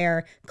all of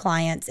their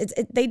clients.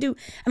 They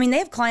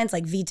have clients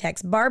like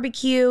VTEX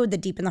Barbecue, the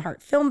Deep in the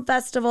Heart Film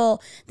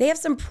Festival. They have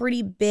some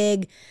pretty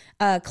big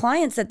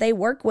clients that they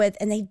work with,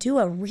 and they do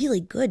a really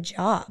good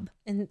job.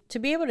 And to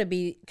be able to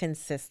be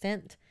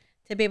consistent,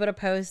 to be able to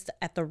post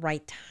at the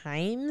right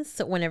times,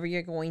 so whenever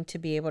you're going to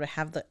be able to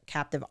have the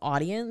captive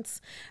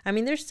audience. I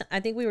mean, I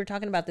think we were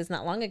talking about this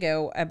not long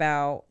ago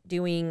about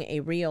doing a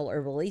reel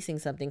or releasing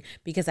something,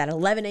 because at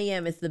 11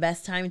 a.m. is the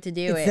best time to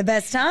do it. It's the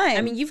best time.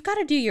 I mean, you've got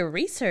to do your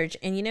research,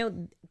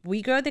 and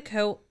We Grow the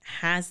Co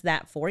has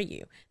that for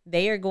you.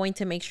 They are going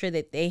to make sure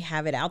that they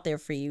have it out there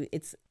for you.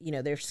 It's,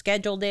 they're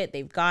scheduled it,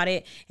 they've got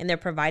it, and they're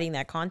providing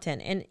that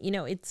content. And,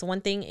 it's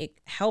one thing, it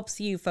helps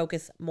you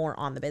focus more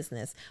on the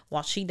business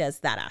while she does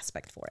that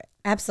aspect for it.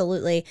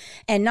 Absolutely.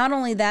 And not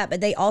only that,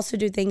 but they also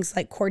do things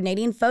like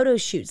coordinating photo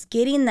shoots,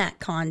 getting that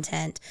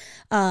content,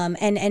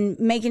 and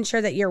making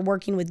sure that you're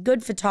working with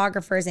good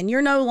photographers, and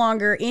you're no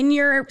longer in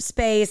your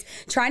space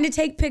trying to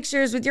take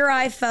pictures with your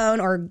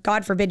iPhone, or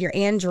God forbid your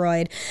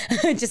Android.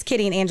 Just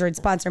kidding, Android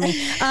sponsor me.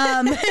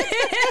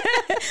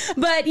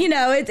 But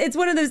it's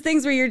one of those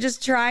things where you're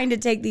just trying to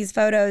take these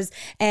photos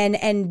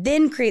and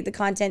then create the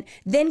content,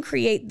 then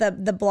create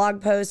the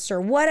blog posts or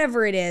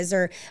whatever it is,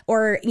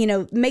 or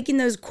making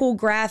those cool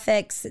graphics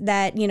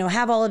that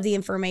have all of the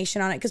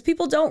information on it, because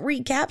people don't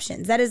read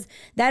captions. That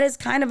is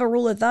kind of a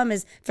rule of thumb,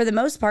 is for the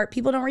most part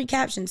people don't read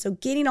captions. So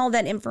getting all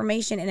that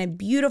information in a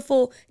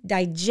beautiful,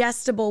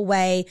 digestible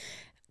way.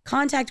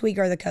 Contact We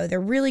Grow the Co.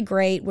 They're really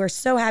great. We're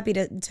so happy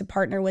to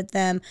partner with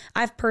them.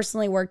 I've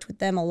personally worked with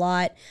them a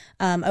lot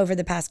over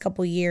the past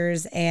couple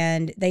years,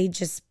 and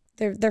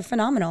they're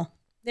phenomenal.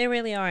 They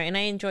really are. And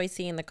I enjoy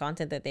seeing the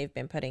content that they've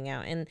been putting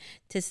out, and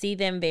to see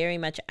them very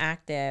much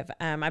active.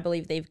 I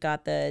believe they've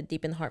got the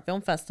Deep in the Heart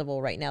Film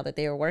Festival right now that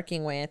they are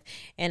working with.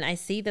 And I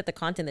see that the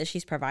content that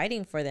she's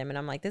providing for them, and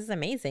I'm like, this is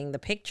amazing. The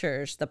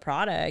pictures, the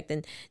product,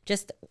 and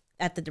just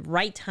at the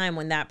right time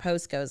when that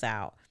post goes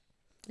out.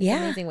 It's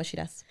amazing what she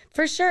does.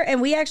 For sure. And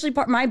we actually,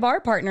 my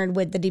bar partnered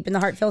with the Deep in the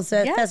Heart Film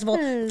Festival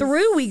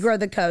through We Grow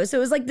the Co. So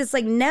it was like this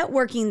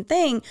networking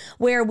thing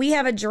where we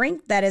have a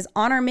drink that is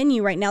on our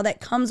menu right now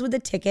that comes with a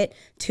ticket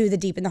to the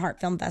Deep in the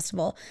Heart Film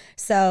Festival.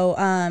 So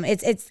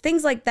it's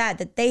things like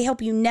that they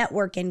help you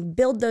network and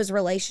build those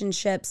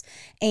relationships.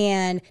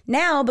 And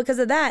now, because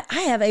of that,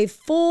 I have a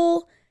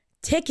full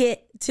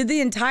ticket to the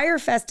entire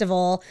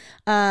festival,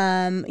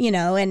 and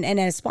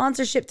a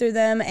sponsorship through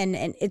them. And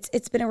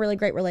it's been a really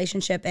great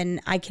relationship,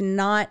 and I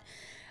cannot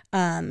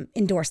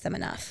endorse them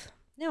enough.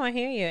 No, I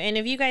hear you. And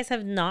if you guys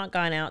have not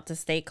gone out to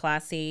Stay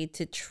Classy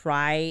to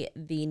try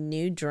the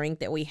new drink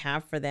that we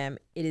have for them,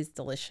 it is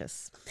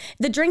delicious.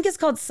 The drink is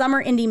called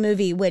Summer Indie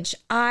Movie, which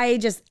I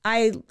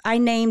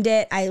named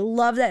it. I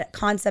love that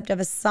concept of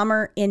a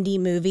summer indie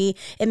movie.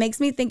 It makes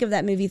me think of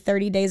that movie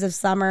 30 Days of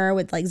Summer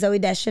with like Zooey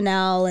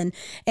Deschanel, and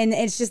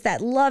it's just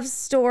that love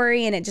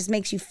story, and it just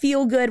makes you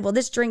feel good. Well,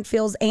 this drink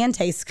feels and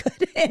tastes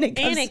good. And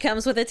it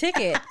comes with a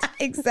ticket.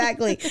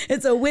 Exactly.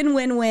 It's a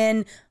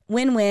win-win-win.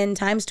 Win-win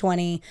times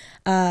 20.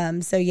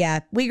 So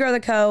yeah, We Grow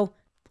the Co.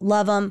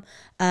 Love them.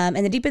 And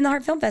the Deep in the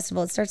Heart Film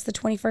Festival, it starts the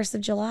 21st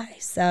of July.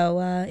 So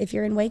if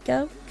you're in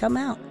Waco, come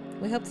out.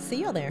 We hope to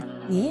see you there.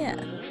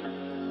 Yeah.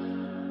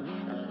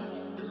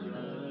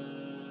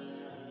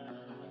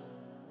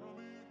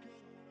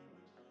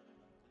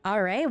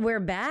 All right,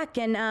 we're back.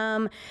 And,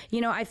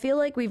 I feel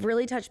like we've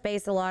really touched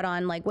base a lot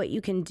on like what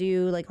you can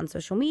do like on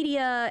social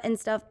media and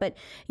stuff, but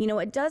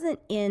it doesn't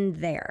end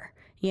there.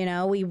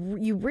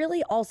 You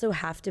really also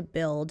have to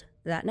build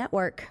that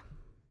network.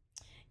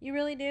 You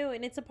really do.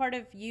 And it's a part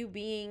of you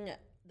being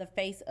the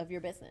face of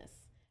your business.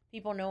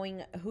 People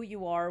knowing who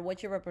you are,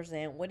 what you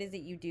represent, what is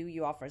it you do,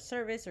 you offer a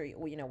service, or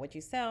what you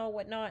sell,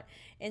 whatnot,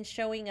 and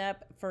showing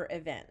up for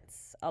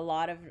events. A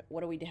lot of, what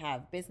do we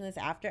have? Business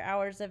after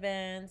hours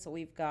events.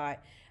 We've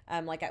got,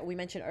 like we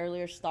mentioned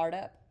earlier,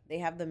 startup. They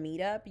have the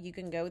meetup. You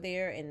can go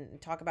there and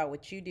talk about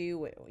what you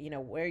do,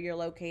 where you're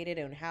located,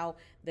 and how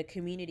the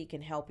community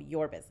can help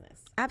your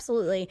business.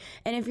 Absolutely.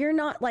 And if you're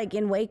not like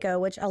in Waco,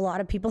 which a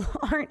lot of people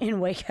aren't in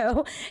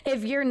Waco,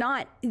 if you're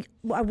not,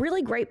 a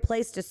really great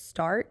place to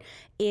start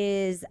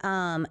is,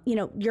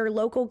 your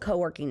local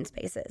co-working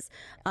spaces.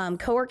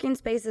 Co-working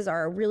spaces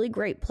are a really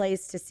great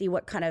place to see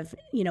what kind of,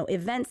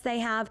 events they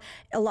have.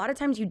 A lot of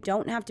times you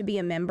don't have to be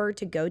a member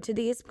to go to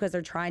these because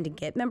they're trying to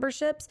get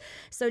memberships.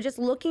 So just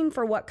looking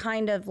for what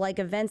kind of like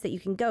events that you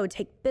can go,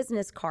 take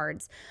business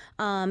cards,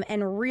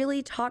 and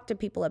really talk to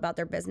people about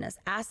their business.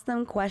 Ask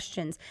them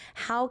questions.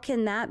 How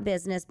can that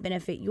business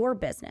benefit your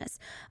business?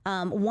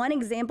 One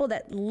example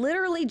that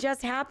literally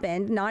just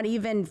happened, not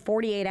even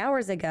 48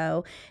 hours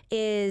ago,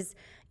 is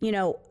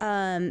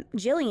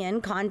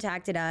Jillian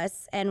contacted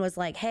us and was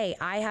like, hey,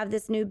 I have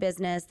this new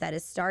business that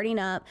is starting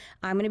up.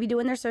 I'm going to be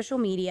doing their social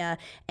media.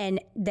 And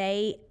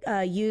they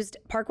used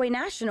Parkway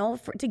National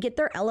to get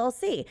their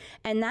LLC.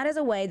 And that is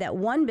a way that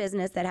one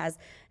business that has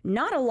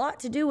not a lot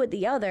to do with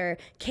the other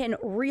can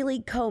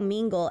really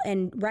commingle,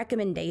 and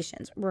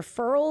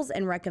referrals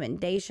and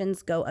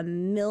recommendations go a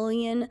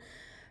million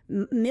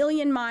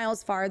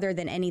miles farther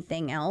than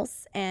anything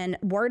else. And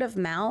word of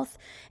mouth,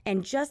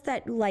 and just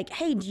that, like,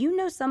 hey, do you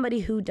know somebody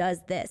who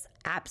does this?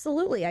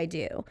 Absolutely, I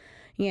do.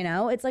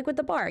 It's like with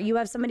the bar. You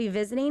have somebody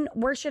visiting.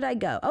 Where should I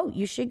go? Oh,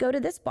 you should go to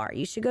this bar.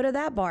 You should go to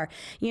that bar.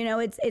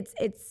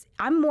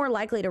 I'm more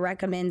likely to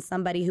recommend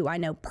somebody who I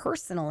know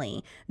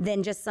personally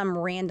than just some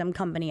random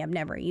company I've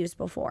never used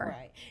before.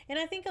 Right. And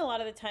I think a lot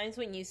of the times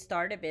when you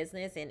start a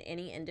business in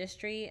any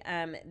industry,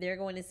 they're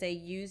going to say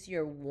use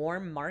your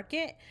warm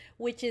market,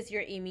 which is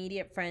your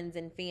immediate friends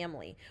and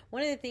family.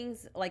 One of the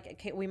things,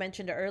 like we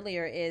mentioned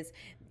earlier, is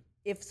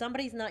if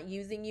somebody's not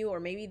using you,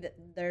 or maybe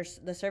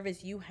the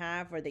service you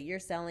have or that you're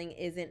selling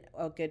isn't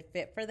a good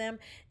fit for them,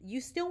 you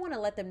still want to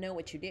let them know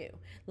what you do.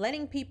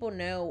 Letting people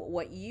know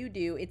what you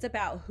do, it's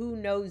about who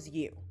knows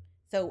you.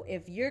 So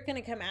if you're going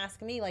to come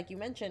ask me, like you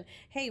mentioned,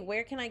 hey,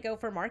 where can I go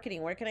for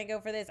marketing? Where can I go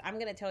for this? I'm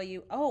going to tell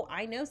you, oh,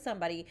 I know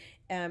somebody.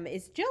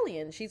 It's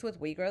Jillian. She's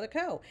with We Grow the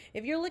Co.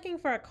 If you're looking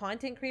for a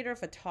content creator,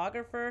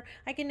 photographer,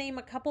 I can name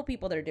a couple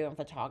people that are doing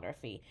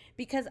photography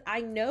because I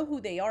know who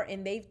they are.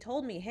 And they've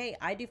told me, hey,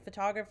 I do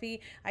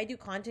photography. I do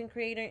content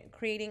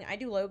creating. I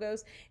do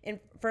logos. And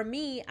for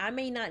me, I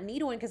may not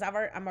need one because I've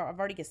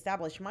already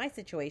established my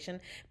situation.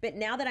 But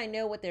now that I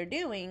know what they're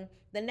doing,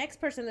 the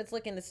next person that's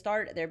looking to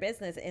start their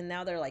business, and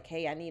now they're like,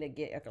 hey, I need to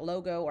get a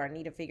logo, or I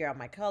need to figure out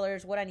my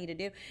colors, what I need to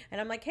do.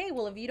 And I'm like, hey,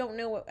 well, if you don't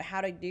know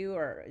how to do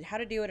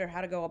it or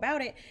how to go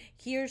about it,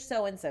 here's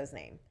so-and-so's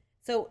name.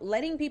 So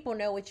letting people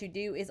know what you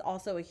do is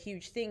also a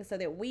huge thing so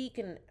that we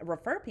can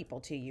refer people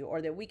to you,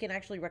 or that we can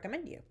actually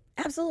recommend you.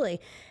 Absolutely.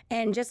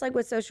 And just like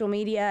with social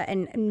media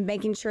and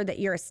making sure that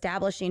you're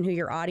establishing who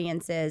your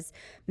audience is,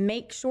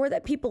 make sure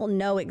that people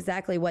know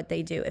exactly what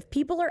they do. If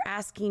people are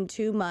asking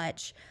too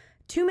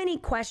many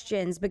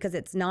questions because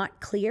it's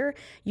not clear,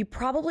 you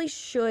probably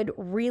should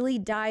really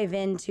dive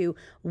into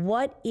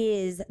what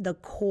is the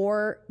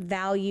core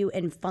value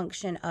and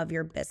function of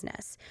your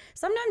business.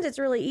 Sometimes it's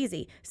really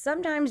easy.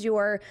 Sometimes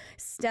you're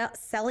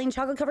selling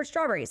chocolate covered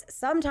strawberries.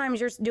 Sometimes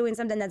you're doing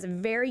something that's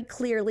very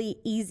clearly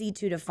easy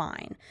to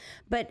define.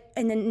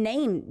 And the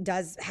name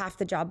does half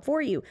the job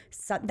for you.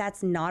 So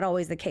that's not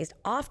always the case.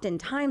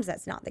 Oftentimes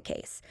that's not the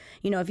case.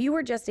 If you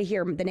were just to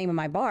hear the name of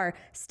my bar,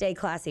 Stay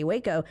Classy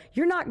Waco,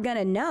 you're not going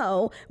to know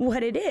know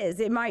what it is.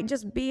 It might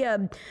just be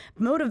a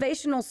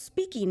motivational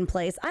speaking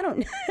place. I don't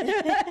know.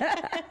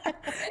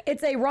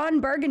 It's a Ron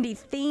Burgundy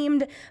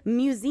themed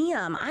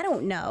museum. I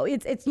don't know.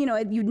 It's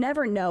you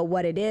never know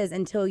what it is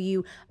until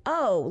you,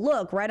 oh,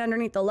 look, right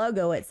underneath the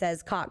logo, it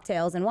says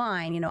cocktails and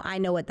wine. I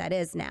know what that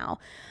is now.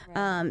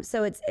 Right.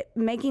 So it's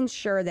making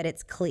sure that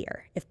it's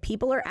clear. If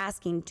people are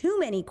asking too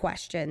many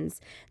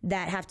questions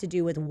that have to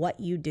do with what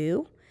you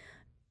do,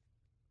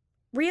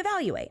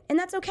 reevaluate, and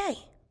that's okay.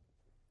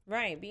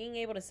 Right. Being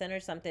able to center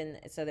something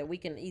so that we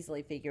can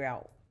easily figure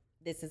out,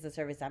 this is the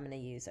service I'm going to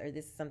use, or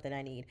this is something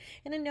I need.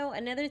 And I know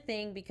another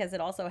thing, because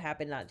it also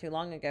happened not too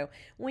long ago,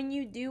 when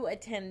you do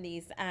attend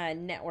these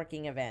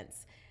networking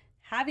events,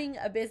 having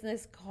a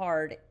business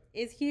card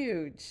is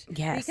huge.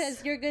 Yes.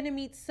 Because you're going to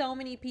meet so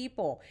many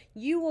people.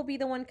 You will be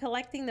the one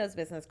collecting those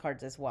business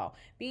cards as well.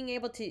 Being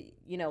able to,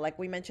 like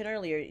we mentioned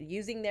earlier,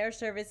 using their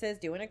services,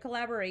 doing a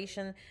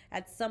collaboration,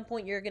 at some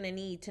point you're going to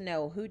need to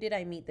know, who did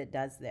I meet that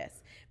does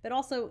this? But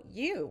also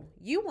you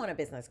want a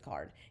business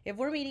card. If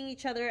we're meeting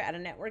each other at a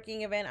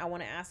networking event, I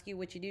want to ask you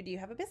what you do. Do you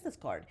have a business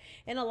card?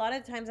 And a lot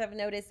of times I've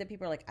noticed that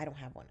people are like, I don't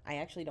have one. I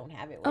actually don't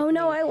have it with Oh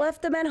no, me. I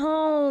left them at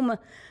home.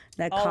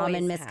 That Always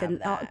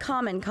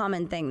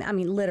common thing. I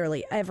mean,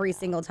 literally every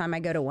single time I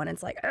go to one,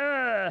 it's like,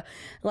 ugh.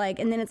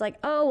 And then it's like,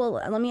 oh,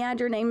 well, let me add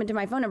your name into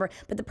my phone number.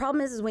 But the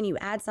problem is when you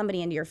add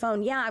somebody into your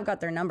phone, yeah, I've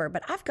got their number,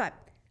 but I've got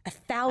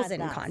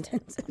 1,000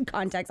 contacts.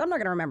 I'm not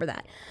going to remember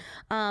that.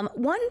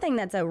 One thing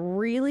that's a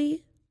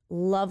really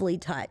lovely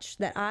touch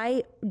that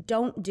I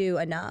don't do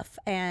enough,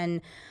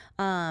 and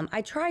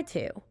I try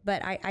to,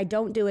 but I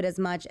don't do it as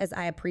much as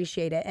I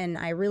appreciate it, and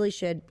I really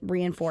should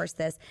reinforce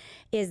this,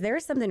 is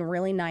there's something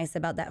really nice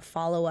about that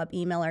follow-up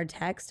email or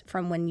text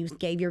from when you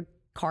gave your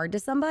card to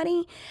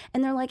somebody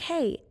and they're like,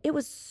 hey, it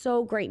was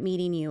so great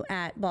meeting you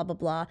at blah, blah,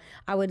 blah.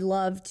 I would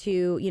love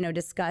to,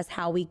 discuss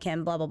how we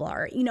can blah, blah, blah,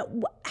 or,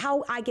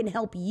 how I can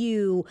help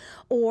you,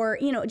 or,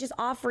 just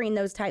offering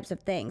those types of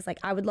things. Like,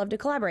 I would love to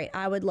collaborate.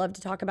 I would love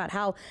to talk about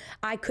how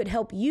I could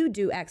help you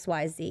do X,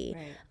 Y, Z.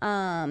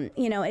 Right.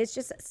 It's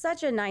just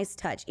such a nice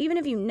touch. Even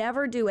if you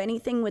never do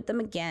anything with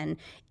them again,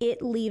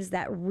 it leaves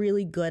that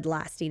really good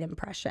lasting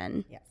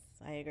impression. Yes.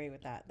 I agree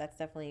with that. That's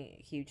definitely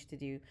huge to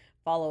do.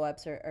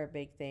 Follow-ups are a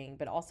big thing.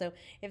 But also,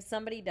 if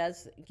somebody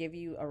does give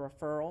you a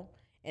referral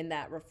and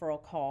that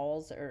referral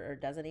calls or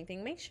does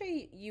anything, make sure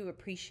you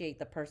appreciate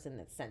the person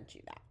that sent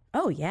you that.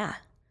 Oh, yeah.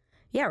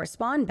 Yeah,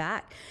 respond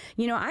back.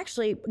 I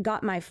actually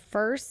got my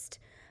first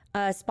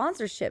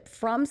sponsorship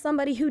from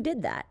somebody who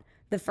did that.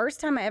 The first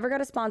time I ever got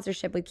a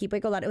sponsorship with Keep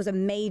Waco Loud, it was a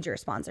major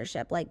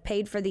sponsorship, like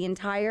paid for the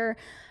entire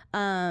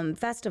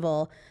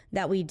festival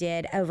that we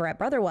did over at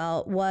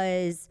Brotherwell,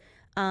 was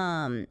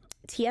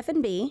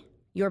TFNB,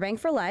 Your Bank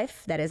for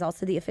Life. That is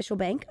also the official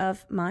bank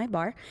of my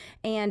bar.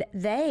 And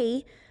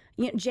they,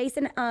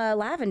 Jason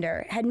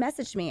Lavender had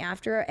messaged me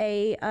after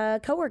a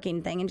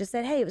co-working thing and just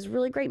said, hey, it was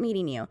really great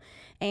meeting you.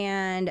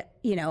 And,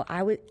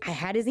 I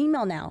had his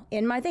email now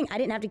in my thing. I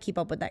didn't have to keep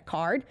up with that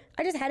card.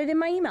 I just had it in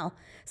my email.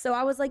 So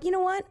I was like, you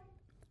know what?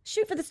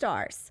 Shoot for the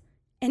stars.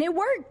 And it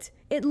worked.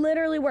 It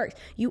literally worked.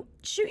 You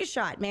shoot your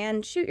shot,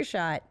 man. Shoot your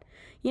shot.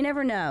 You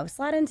never know.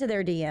 Slide into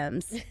their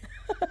DMs.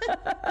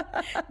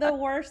 The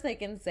worst they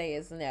can say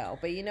is no.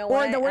 But you know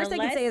what? Or the worst they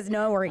can say is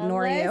no or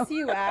ignore you. Unless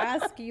you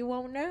ask, you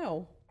won't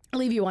know.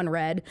 Leave you on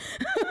red.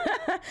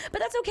 But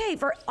that's okay.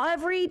 For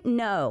every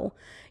no,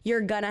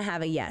 you're going to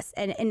have a yes.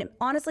 And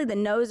honestly, the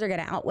no's are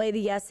going to outweigh the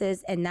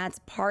yeses. And that's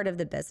part of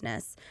the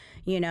business.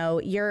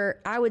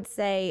 I would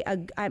say,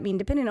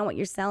 depending on what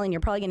you're selling,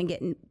 you're probably going to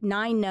get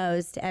 9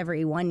 no's to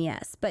every 1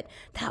 yes. But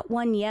that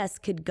 1 yes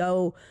could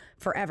go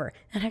forever.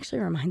 That actually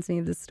reminds me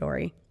of this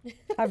story.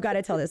 I've got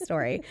to tell this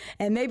story.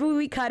 And maybe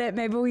we cut it,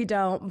 maybe we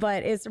don't.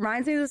 But it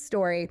reminds me of the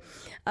story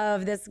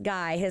of this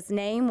guy. His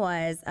name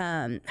was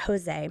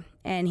Jose.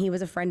 And he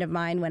was a friend of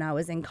mine when I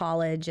was in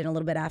college and a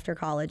little bit after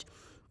college.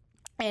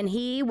 And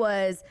he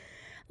was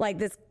like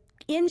this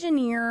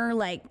engineer,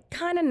 like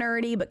kind of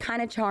nerdy, but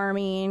kind of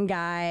charming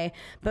guy,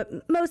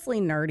 but mostly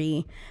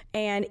nerdy.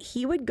 And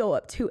he would go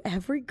up to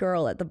every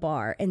girl at the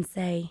bar and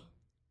say,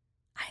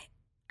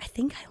 I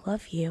think I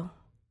love you.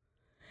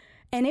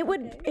 And it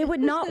would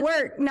not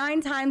work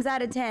 9 times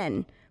out of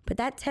 10. But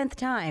that 10th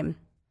time,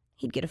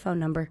 he'd get a phone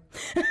number.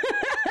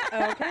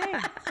 Okay.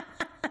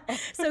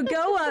 So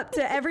go up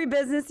to every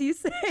business you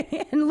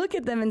say and look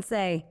at them and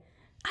say,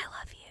 I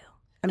love you.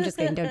 I'm just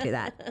kidding. Don't do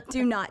that.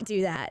 Do not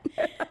do that.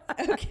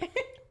 Okay.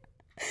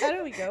 How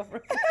do we go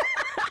from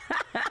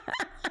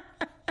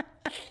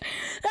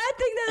I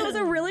think that was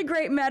a really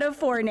great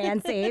metaphor,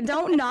 Nancy.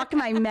 Don't knock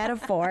my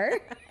metaphor.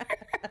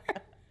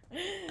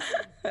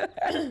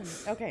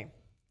 Okay.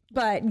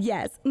 But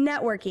yes,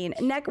 networking.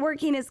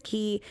 Networking is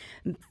key.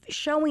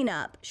 Showing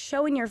up,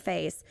 showing your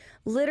face.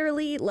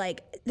 Literally,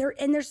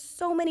 there's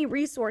so many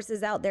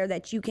resources out there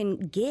that you can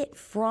get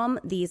from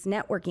these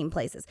networking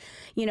places.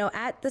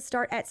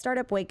 At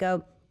Startup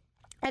Waco,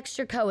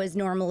 Extra Co is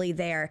normally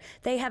there.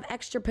 They have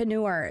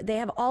Extrapreneur. They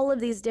have all of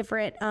these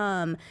different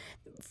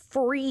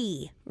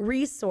free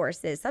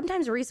resources,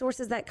 sometimes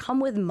resources that come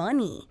with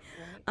money.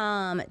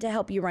 to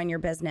help you run your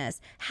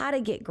business, how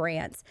to get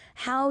grants,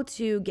 how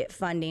to get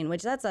funding,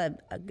 which that's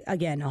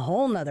again, a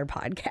whole nother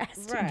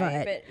podcast.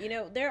 Right. But, you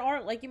know, there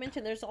are, like you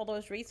mentioned, there's all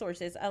those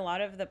resources. A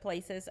lot of the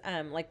places,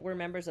 like we're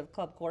members of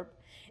Club Corp,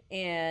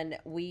 and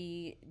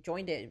we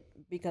joined it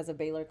because of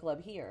Baylor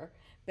Club here.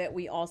 But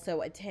we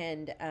also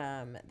attend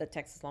the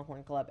Texas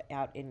Longhorn Club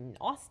out in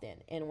Austin.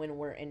 And when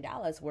we're in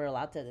Dallas, we're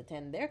allowed to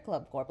attend their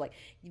Club Corp. Like,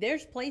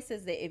 there's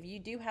places that if you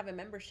do have a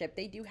membership,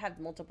 they do have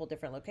multiple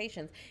different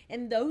locations.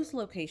 And those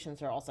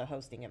locations are also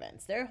hosting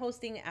events. They're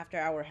hosting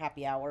after-hour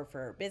happy hour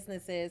for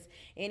businesses,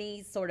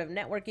 any sort of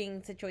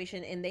networking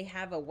situation. And they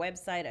have a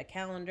website, a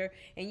calendar,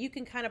 and you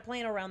can kind of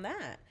plan around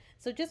that.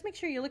 So just make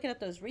sure you're looking at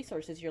those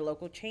resources, your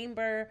local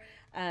chamber,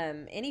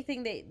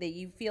 anything that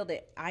you feel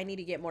that I need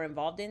to get more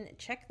involved in,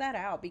 check that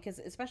out. Because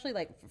especially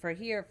like for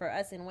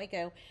us in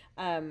Waco,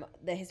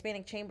 the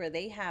Hispanic Chamber,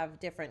 they have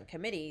different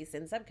committees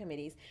and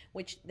subcommittees,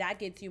 which that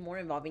gets you more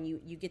involved and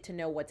you get to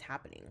know what's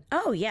happening.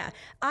 Oh, yeah.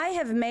 I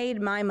have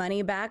made my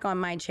money back on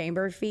my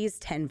chamber fees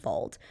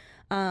tenfold.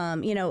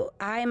 You know,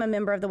 I am a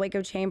member of the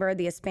Waco Chamber,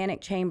 the Hispanic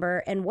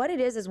Chamber, and what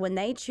it is when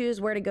they choose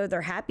where to go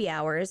their happy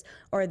hours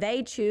or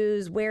they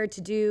choose where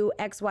to do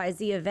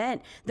XYZ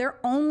event, they're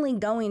only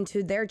going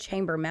to their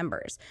chamber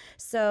members.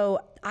 So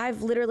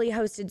I've literally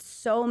hosted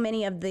so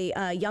many of the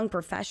young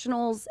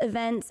professionals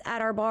events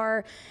at our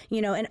bar,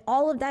 you know, and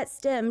all of that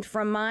stemmed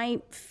from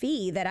my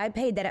fee that I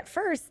paid that at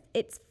first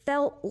it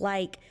felt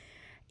like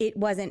it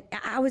wasn't,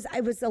 I was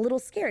a little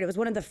scared. It was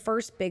one of the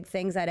first big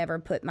things I'd ever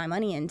put my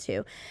money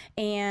into.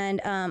 And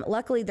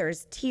luckily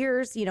there's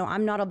tiers. You know,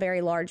 I'm not a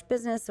very large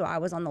business, so I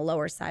was on the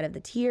lower side of the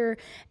tier.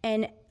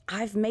 And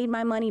I've made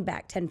my money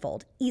back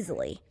tenfold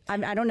easily.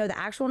 I don't know the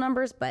actual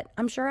numbers, but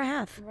I'm sure I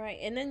have. Right.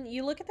 And then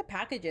you look at the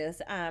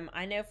packages.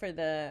 I know for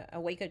the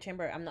Waco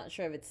Chamber, I'm not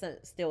sure if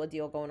it's still a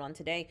deal going on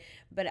today,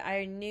 but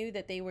I knew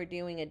that they were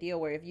doing a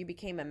deal where if you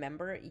became a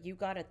member, you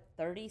got a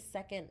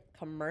 30-second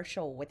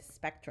commercial with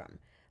Spectrum.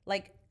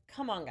 Like,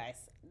 come on,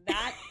 guys.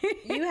 That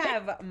you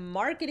have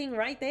marketing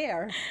right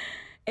there.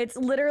 It's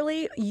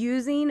literally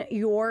using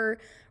your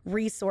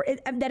resource.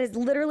 That is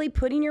literally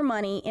putting your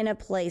money in a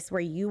place where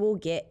you will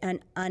get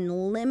an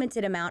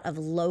unlimited amount of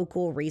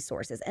local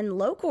resources. And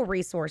local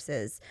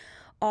resources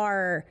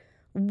are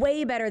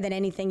way better than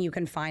anything you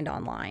can find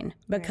online,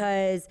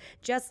 because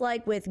just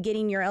like with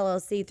getting your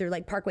LLC through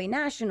like Parkway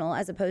National,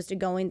 as opposed to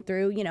going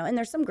through, you know, and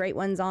there's some great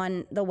ones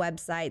on the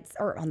websites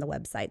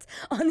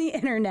on the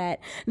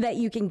internet that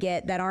you can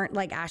get that aren't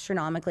like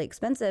astronomically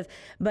expensive,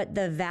 but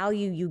the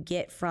value you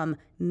get from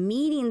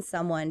meeting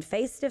someone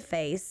face to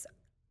face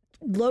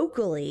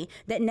locally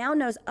that now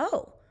knows,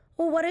 oh,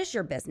 well, what is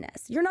your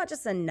business? You're not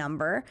just a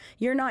number.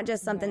 You're not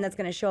just something that's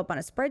going to show up on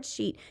a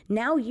spreadsheet.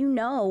 Now you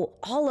know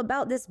all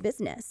about this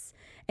business.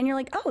 And you're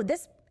like, oh,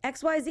 this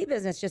XYZ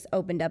business just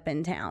opened up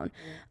in town.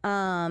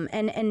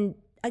 And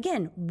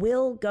again,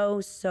 will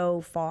go so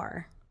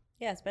far.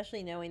 Yeah,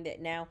 especially knowing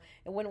that now,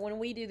 when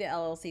we do the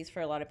LLCs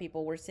for a lot of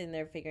people, we're sitting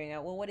there figuring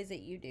out, well, what is it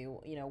you do?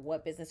 You know,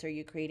 what business are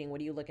you creating? What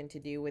are you looking to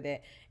do with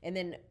it? And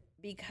then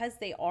because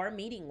they are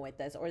meeting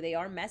with us or they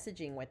are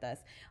messaging with us,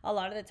 a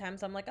lot of the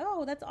times I'm like,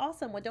 oh, that's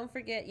awesome. Well, don't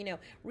forget, you know,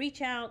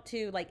 reach out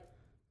to like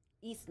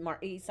East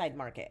Side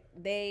Market.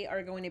 They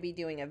are going to be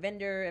doing a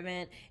vendor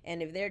event,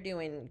 and if they're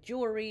doing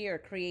jewelry or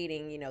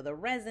creating, you know, the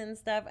resin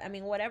stuff, I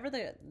mean, whatever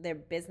their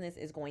business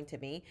is going to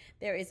be,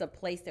 there is a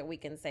place that we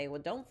can say,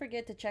 well, don't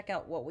forget to check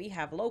out what we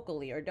have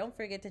locally, or don't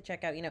forget to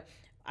check out, you know,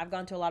 I've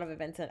gone to a lot of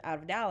events out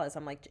of Dallas.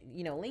 I'm like,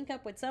 you know, link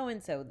up with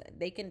so-and-so.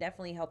 They can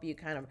definitely help you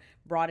kind of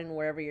broaden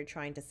wherever you're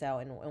trying to sell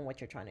and what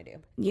you're trying to do.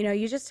 You know,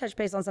 you just touched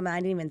base on something I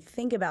didn't even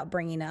think about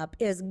bringing up,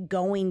 is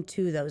going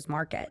to those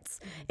markets.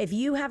 If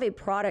you have a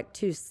product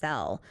to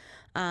sell,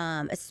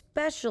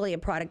 especially a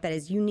product that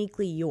is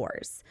uniquely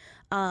yours,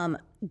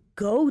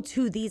 go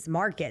to these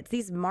markets.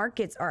 These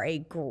markets are a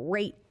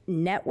great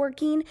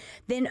networking.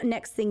 Then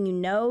next thing you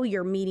know,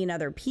 you're meeting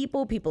other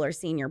people. People are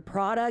seeing your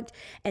product.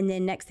 And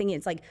then next thing,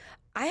 it's like,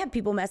 I have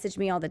people message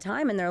me all the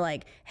time and they're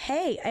like,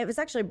 hey, it was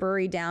actually a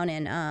brewery down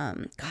in,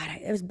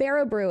 it was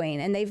Barrow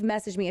Brewing. And they've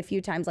messaged me a few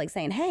times like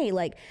saying, hey,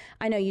 like,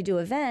 I know you do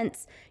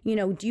events, you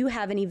know, do you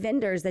have any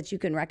vendors that you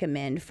can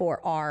recommend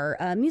for our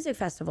music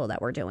festival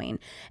that we're doing?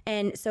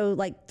 And so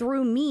like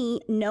through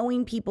me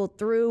knowing people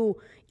through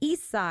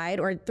East Side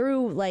or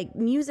through like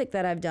music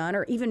that I've done,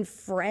 or even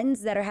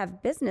friends that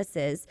have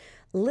businesses,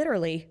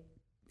 literally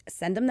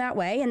send them that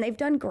way, and they've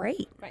done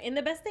great. Right. And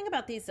the best thing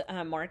about these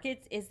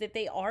markets is that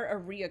they are a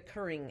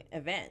reoccurring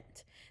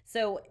event.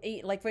 So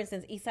like, for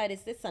instance, Eastside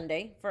is this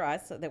Sunday for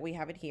us, so that we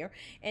have it here.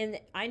 And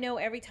I know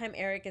every time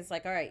Eric is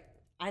like, all right,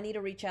 I need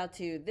to reach out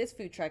to this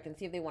food truck and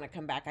see if they want to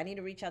come back. I need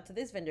to reach out to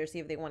this vendor, see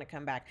if they want to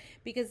come back,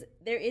 because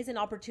there is an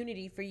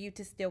opportunity for you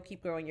to still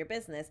keep growing your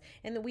business.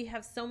 And then we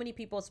have so many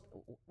people.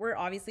 We're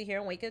obviously here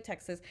in Waco,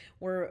 Texas.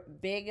 We're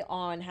big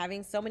on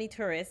having so many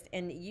tourists,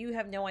 and you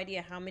have no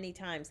idea how many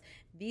times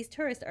these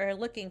tourists are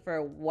looking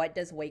for what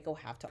does Waco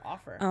have to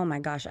offer. Oh my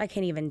gosh, I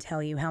can't even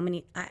tell you how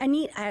many.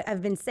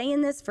 I've been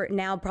saying this for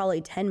now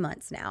probably 10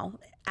 months now.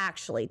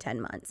 actually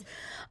 10 months.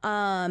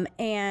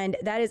 And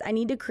that is, I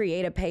need to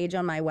create a page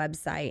on my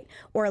website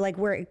or like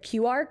where a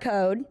QR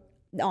code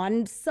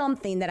on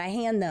something that I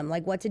hand them,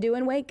 like what to do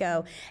in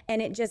Waco. And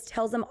it just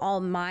tells them all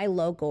my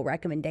local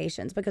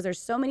recommendations because there's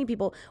so many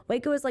people.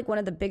 Waco is like one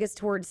of the biggest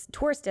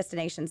tourist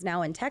destinations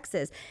now in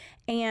Texas.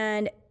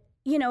 And,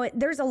 you know,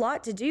 there's a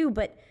lot to do,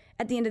 but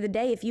at the end of the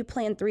day, if you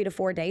plan 3 to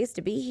 4 days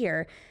to be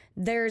here,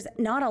 there's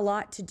not a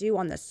lot to do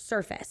on the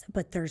surface,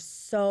 but there's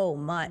so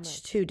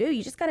much to do.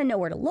 You just got to know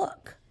where to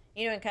look.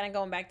 You know, and kind of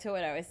going back to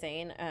what I was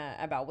saying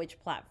about which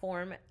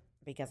platform,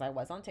 because I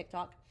was on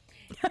TikTok.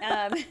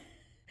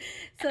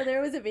 So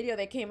there was a video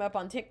that came up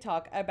on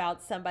TikTok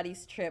about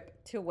somebody's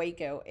trip to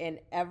Waco and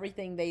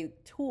everything they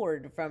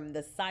toured, from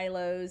the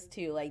silos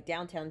to like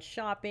downtown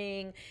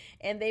shopping.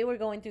 And they were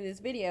going through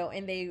this video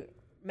and they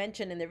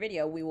mentioned in their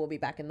video, we will be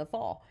back in the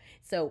fall.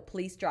 So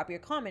please drop your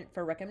comment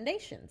for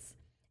recommendations.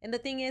 And the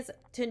thing is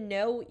to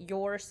know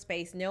your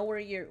space, know where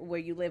you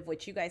live,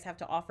 what you guys have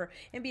to offer,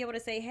 and be able to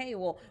say, hey,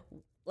 well,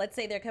 let's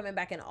say they're coming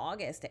back in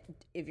August.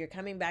 If you're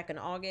coming back in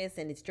August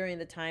and it's during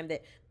the time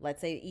that,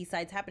 let's say,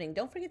 Eastside's happening,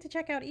 don't forget to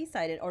check out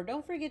Eastside, or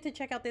don't forget to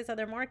check out this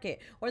other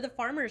market or the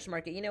farmers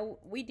market. You know,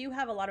 we do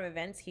have a lot of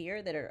events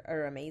here that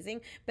are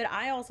amazing, but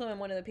I also am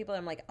one of the people that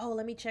I'm like, oh,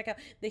 let me check out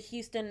the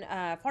Houston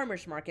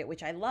farmers market,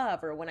 which I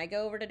love. Or when I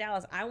go over to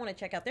Dallas, I want to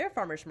check out their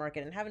farmers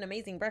market and have an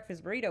amazing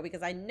breakfast burrito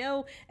because I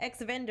know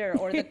X vendor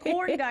or the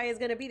corn guy is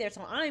going to be there.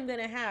 So I'm going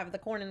to have the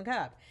corn in the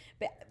cup.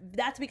 But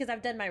that's because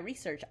I've done my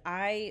research.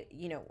 I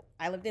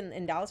lived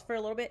in Dallas for a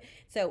little bit.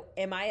 So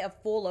am I a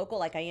full local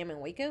like I am in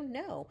Waco?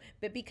 No.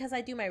 But because I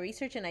do my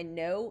research and I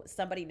know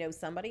somebody knows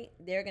somebody,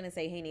 they're going to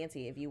say, hey,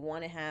 Nancy, if you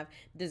want to have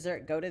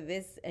dessert, go to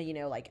this,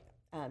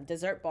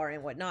 dessert bar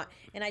and whatnot.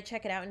 And I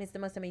check it out and it's the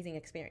most amazing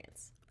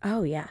experience.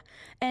 Oh, yeah.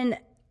 And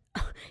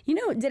you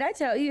know, did I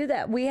tell you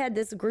that we had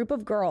this group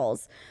of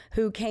girls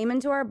who came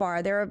into our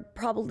bar? They were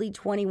probably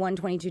 21,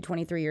 22,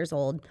 23 years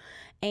old.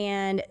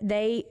 And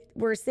they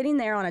were sitting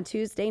there on a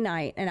Tuesday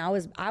night, and I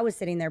was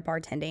sitting there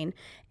bartending,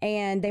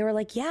 and they were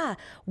like, yeah,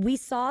 we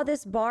saw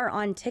this bar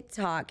on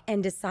TikTok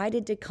and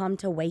decided to come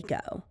to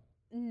Waco.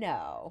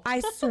 No.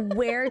 I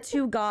swear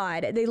to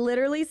God, they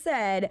literally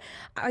said,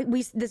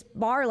 this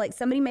bar, like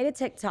somebody made a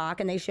TikTok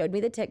and they showed me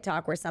the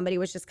TikTok where somebody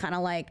was just kind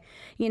of like,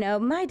 you know,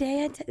 my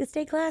day at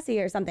Stay Classy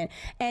or something.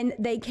 And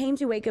they came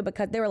to Waco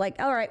because they were like,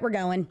 all right, we're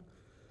going.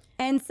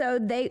 And so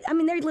they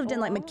lived in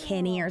like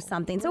McKinney or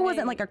something. So it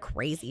wasn't like a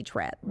crazy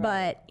trip.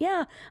 Right. But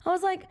yeah, I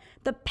was like,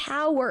 the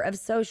power of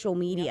social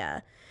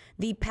media,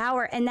 the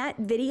power. And that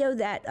video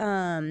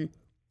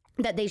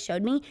that they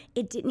showed me,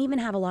 it didn't even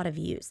have a lot of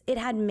views. It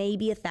had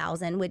maybe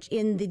 1,000, which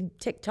in the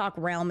TikTok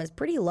realm is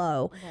pretty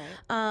low.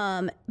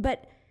 Okay.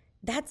 But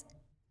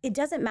it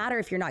doesn't matter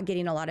if you're not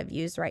getting a lot of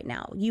views right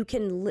now. You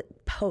can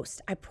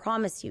post. I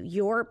promise you,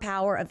 your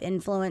power of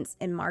influence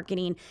in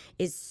marketing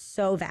is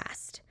so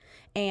vast.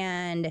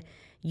 And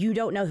you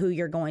don't know who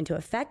you're going to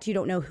affect. You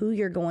don't know who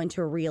you're going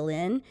to reel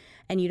in.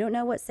 And you don't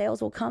know what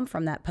sales will come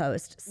from that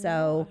post.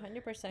 So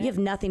 100%. You have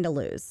nothing to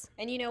lose.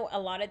 And, you know, a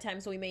lot of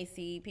times we may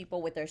see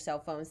people with their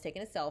cell phones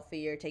taking a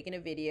selfie or taking a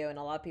video. And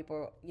a lot of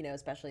people, you know,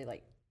 especially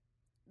like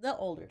the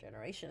older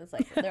generations,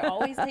 like they're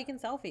always taking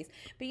selfies.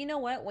 But you know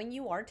what? When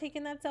you are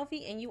taking that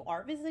selfie and you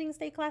are visiting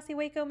Stay Classy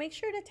Waco, make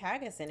sure to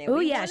tag us in it. Oh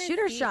yeah,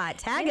 shooter shot,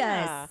 tag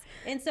us.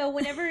 And so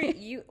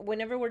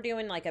whenever we're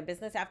doing like a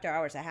business after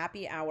hours, a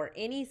happy hour,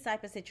 any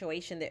type of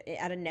situation that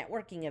at a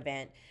networking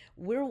event,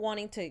 we're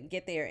wanting to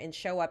get there and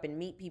show up and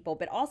meet people,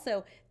 but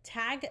also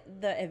tag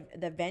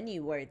the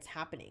venue where it's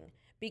happening,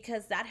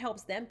 because that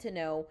helps them to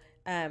know,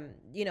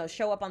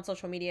 show up on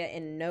social media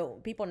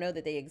and people know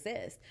that they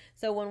exist.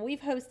 So when we've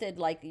hosted,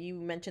 like you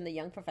mentioned, the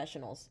young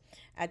professionals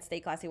at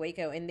Stay Classy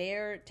Waco, and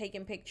they're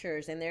taking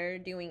pictures and they're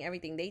doing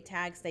everything, they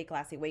tag Stay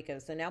Classy Waco.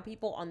 So now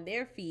people on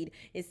their feed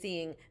is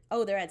seeing,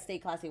 oh, they're at Stay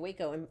Classy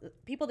Waco. And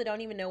people that don't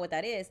even know what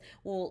that is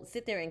will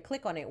sit there and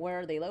click on it.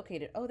 Where are they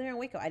located? Oh, they're in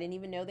Waco. I didn't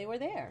even know they were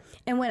there.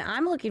 And when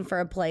I'm looking for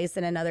a place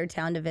in another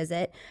town to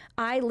visit,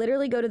 I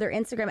literally go to their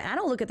Instagram and I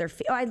don't look at their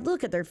feed. I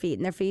look at their feed,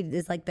 and their feed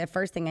is like the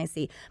first thing I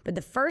see. But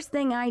the first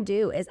thing I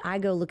do is I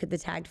go look at the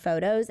tagged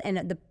photos and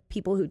the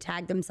people who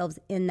tag themselves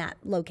in that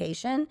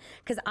location,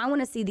 because I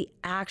want to see the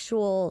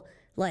actual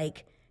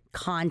like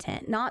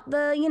content, not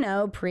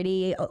the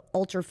pretty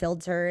ultra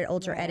filtered,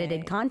 ultra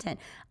edited content.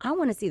 I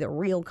want to see the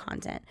real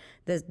content,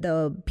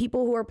 the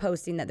people who are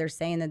posting that they're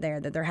saying that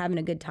they're having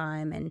a good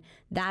time, and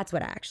that's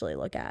what I actually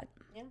look at.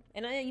 Yeah,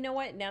 and you know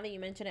what? Now that you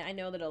mention it, I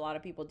know that a lot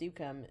of people do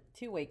come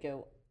to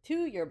Waco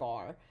to your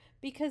bar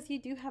because you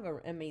do have an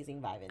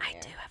amazing vibe in there. I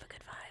do have a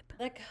good vibe.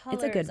 The colors.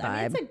 It's a good vibe. I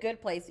mean, it's a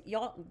good place.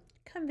 Y'all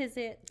come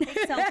visit, take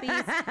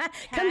selfies.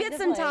 Come get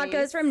some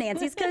tacos from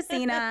Nancy's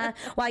Cocina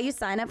while you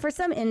sign up for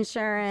some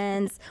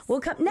insurance.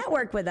 We'll come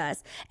network with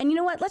us. And you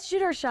know what? Let's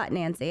shoot our shot,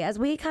 Nancy. As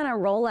we kind of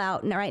roll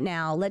out right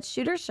now, let's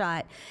shoot our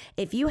shot.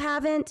 If you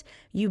haven't,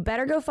 you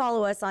better go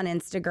follow us on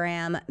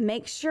Instagram.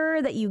 Make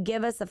sure that you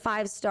give us a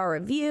 5-star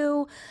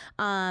review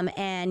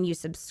and you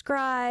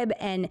subscribe.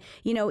 And,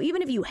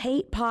 even if you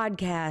hate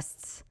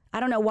podcasts, I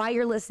don't know why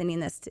you're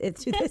listening to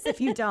this if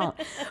you don't.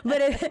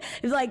 But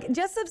like,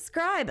 just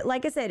subscribe.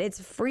 Like I said,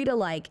 it's free to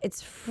like.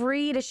 It's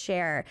free to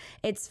share.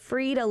 It's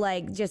free to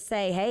like just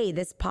say, hey,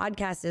 this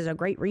podcast is a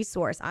great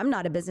resource. I'm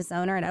not a business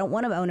owner and I don't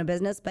want to own a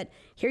business, but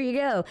here you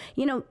go.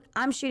 You know,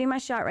 I'm shooting my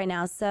shot right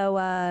now, so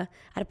I'd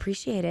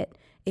appreciate it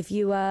if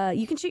you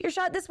can shoot your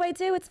shot this way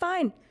too. It's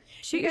fine.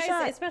 Shoot your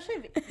shot.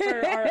 Especially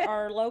for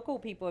our local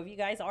people. If you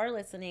guys are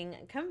listening,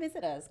 come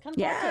visit us. Come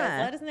talk to us.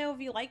 Let us know if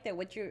you liked it,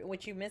 what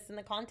you missed in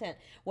the content,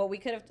 what we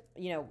could have,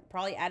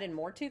 probably added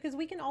more to, because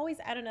we can always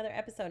add another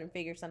episode and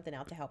figure something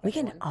out to help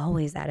everyone. We can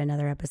always add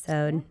another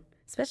episode,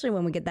 especially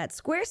when we get that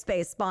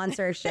Squarespace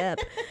sponsorship.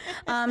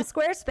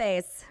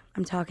 Squarespace,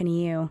 I'm talking to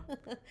you.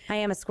 I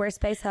am a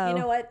Squarespace hoe. You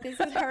know what? This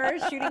is her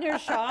shooting her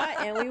shot,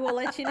 and we will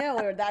let you know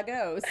where that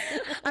goes.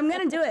 I'm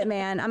going to do it,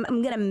 man. I'm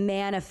going to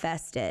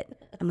manifest it.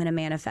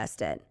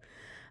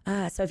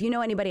 So if you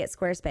know anybody at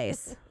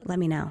Squarespace, let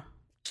me know.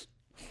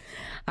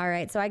 All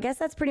right. So I guess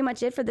that's pretty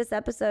much it for this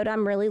episode.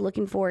 I'm really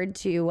looking forward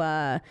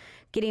to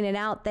getting it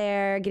out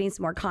there, getting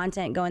some more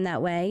content going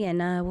that way. And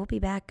we'll be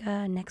back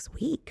next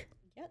week.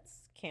 Yes.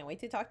 Can't wait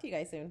to talk to you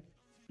guys soon.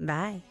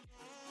 Bye.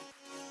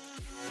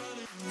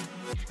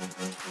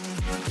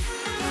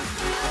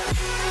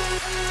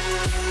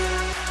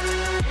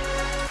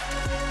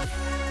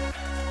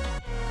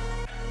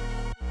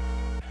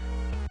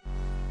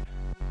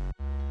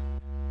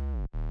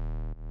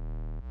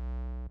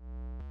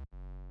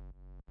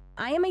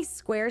 I am a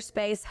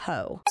Squarespace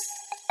hoe.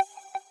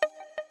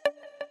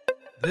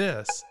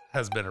 This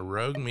has been a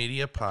Rogue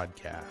Media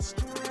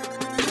podcast.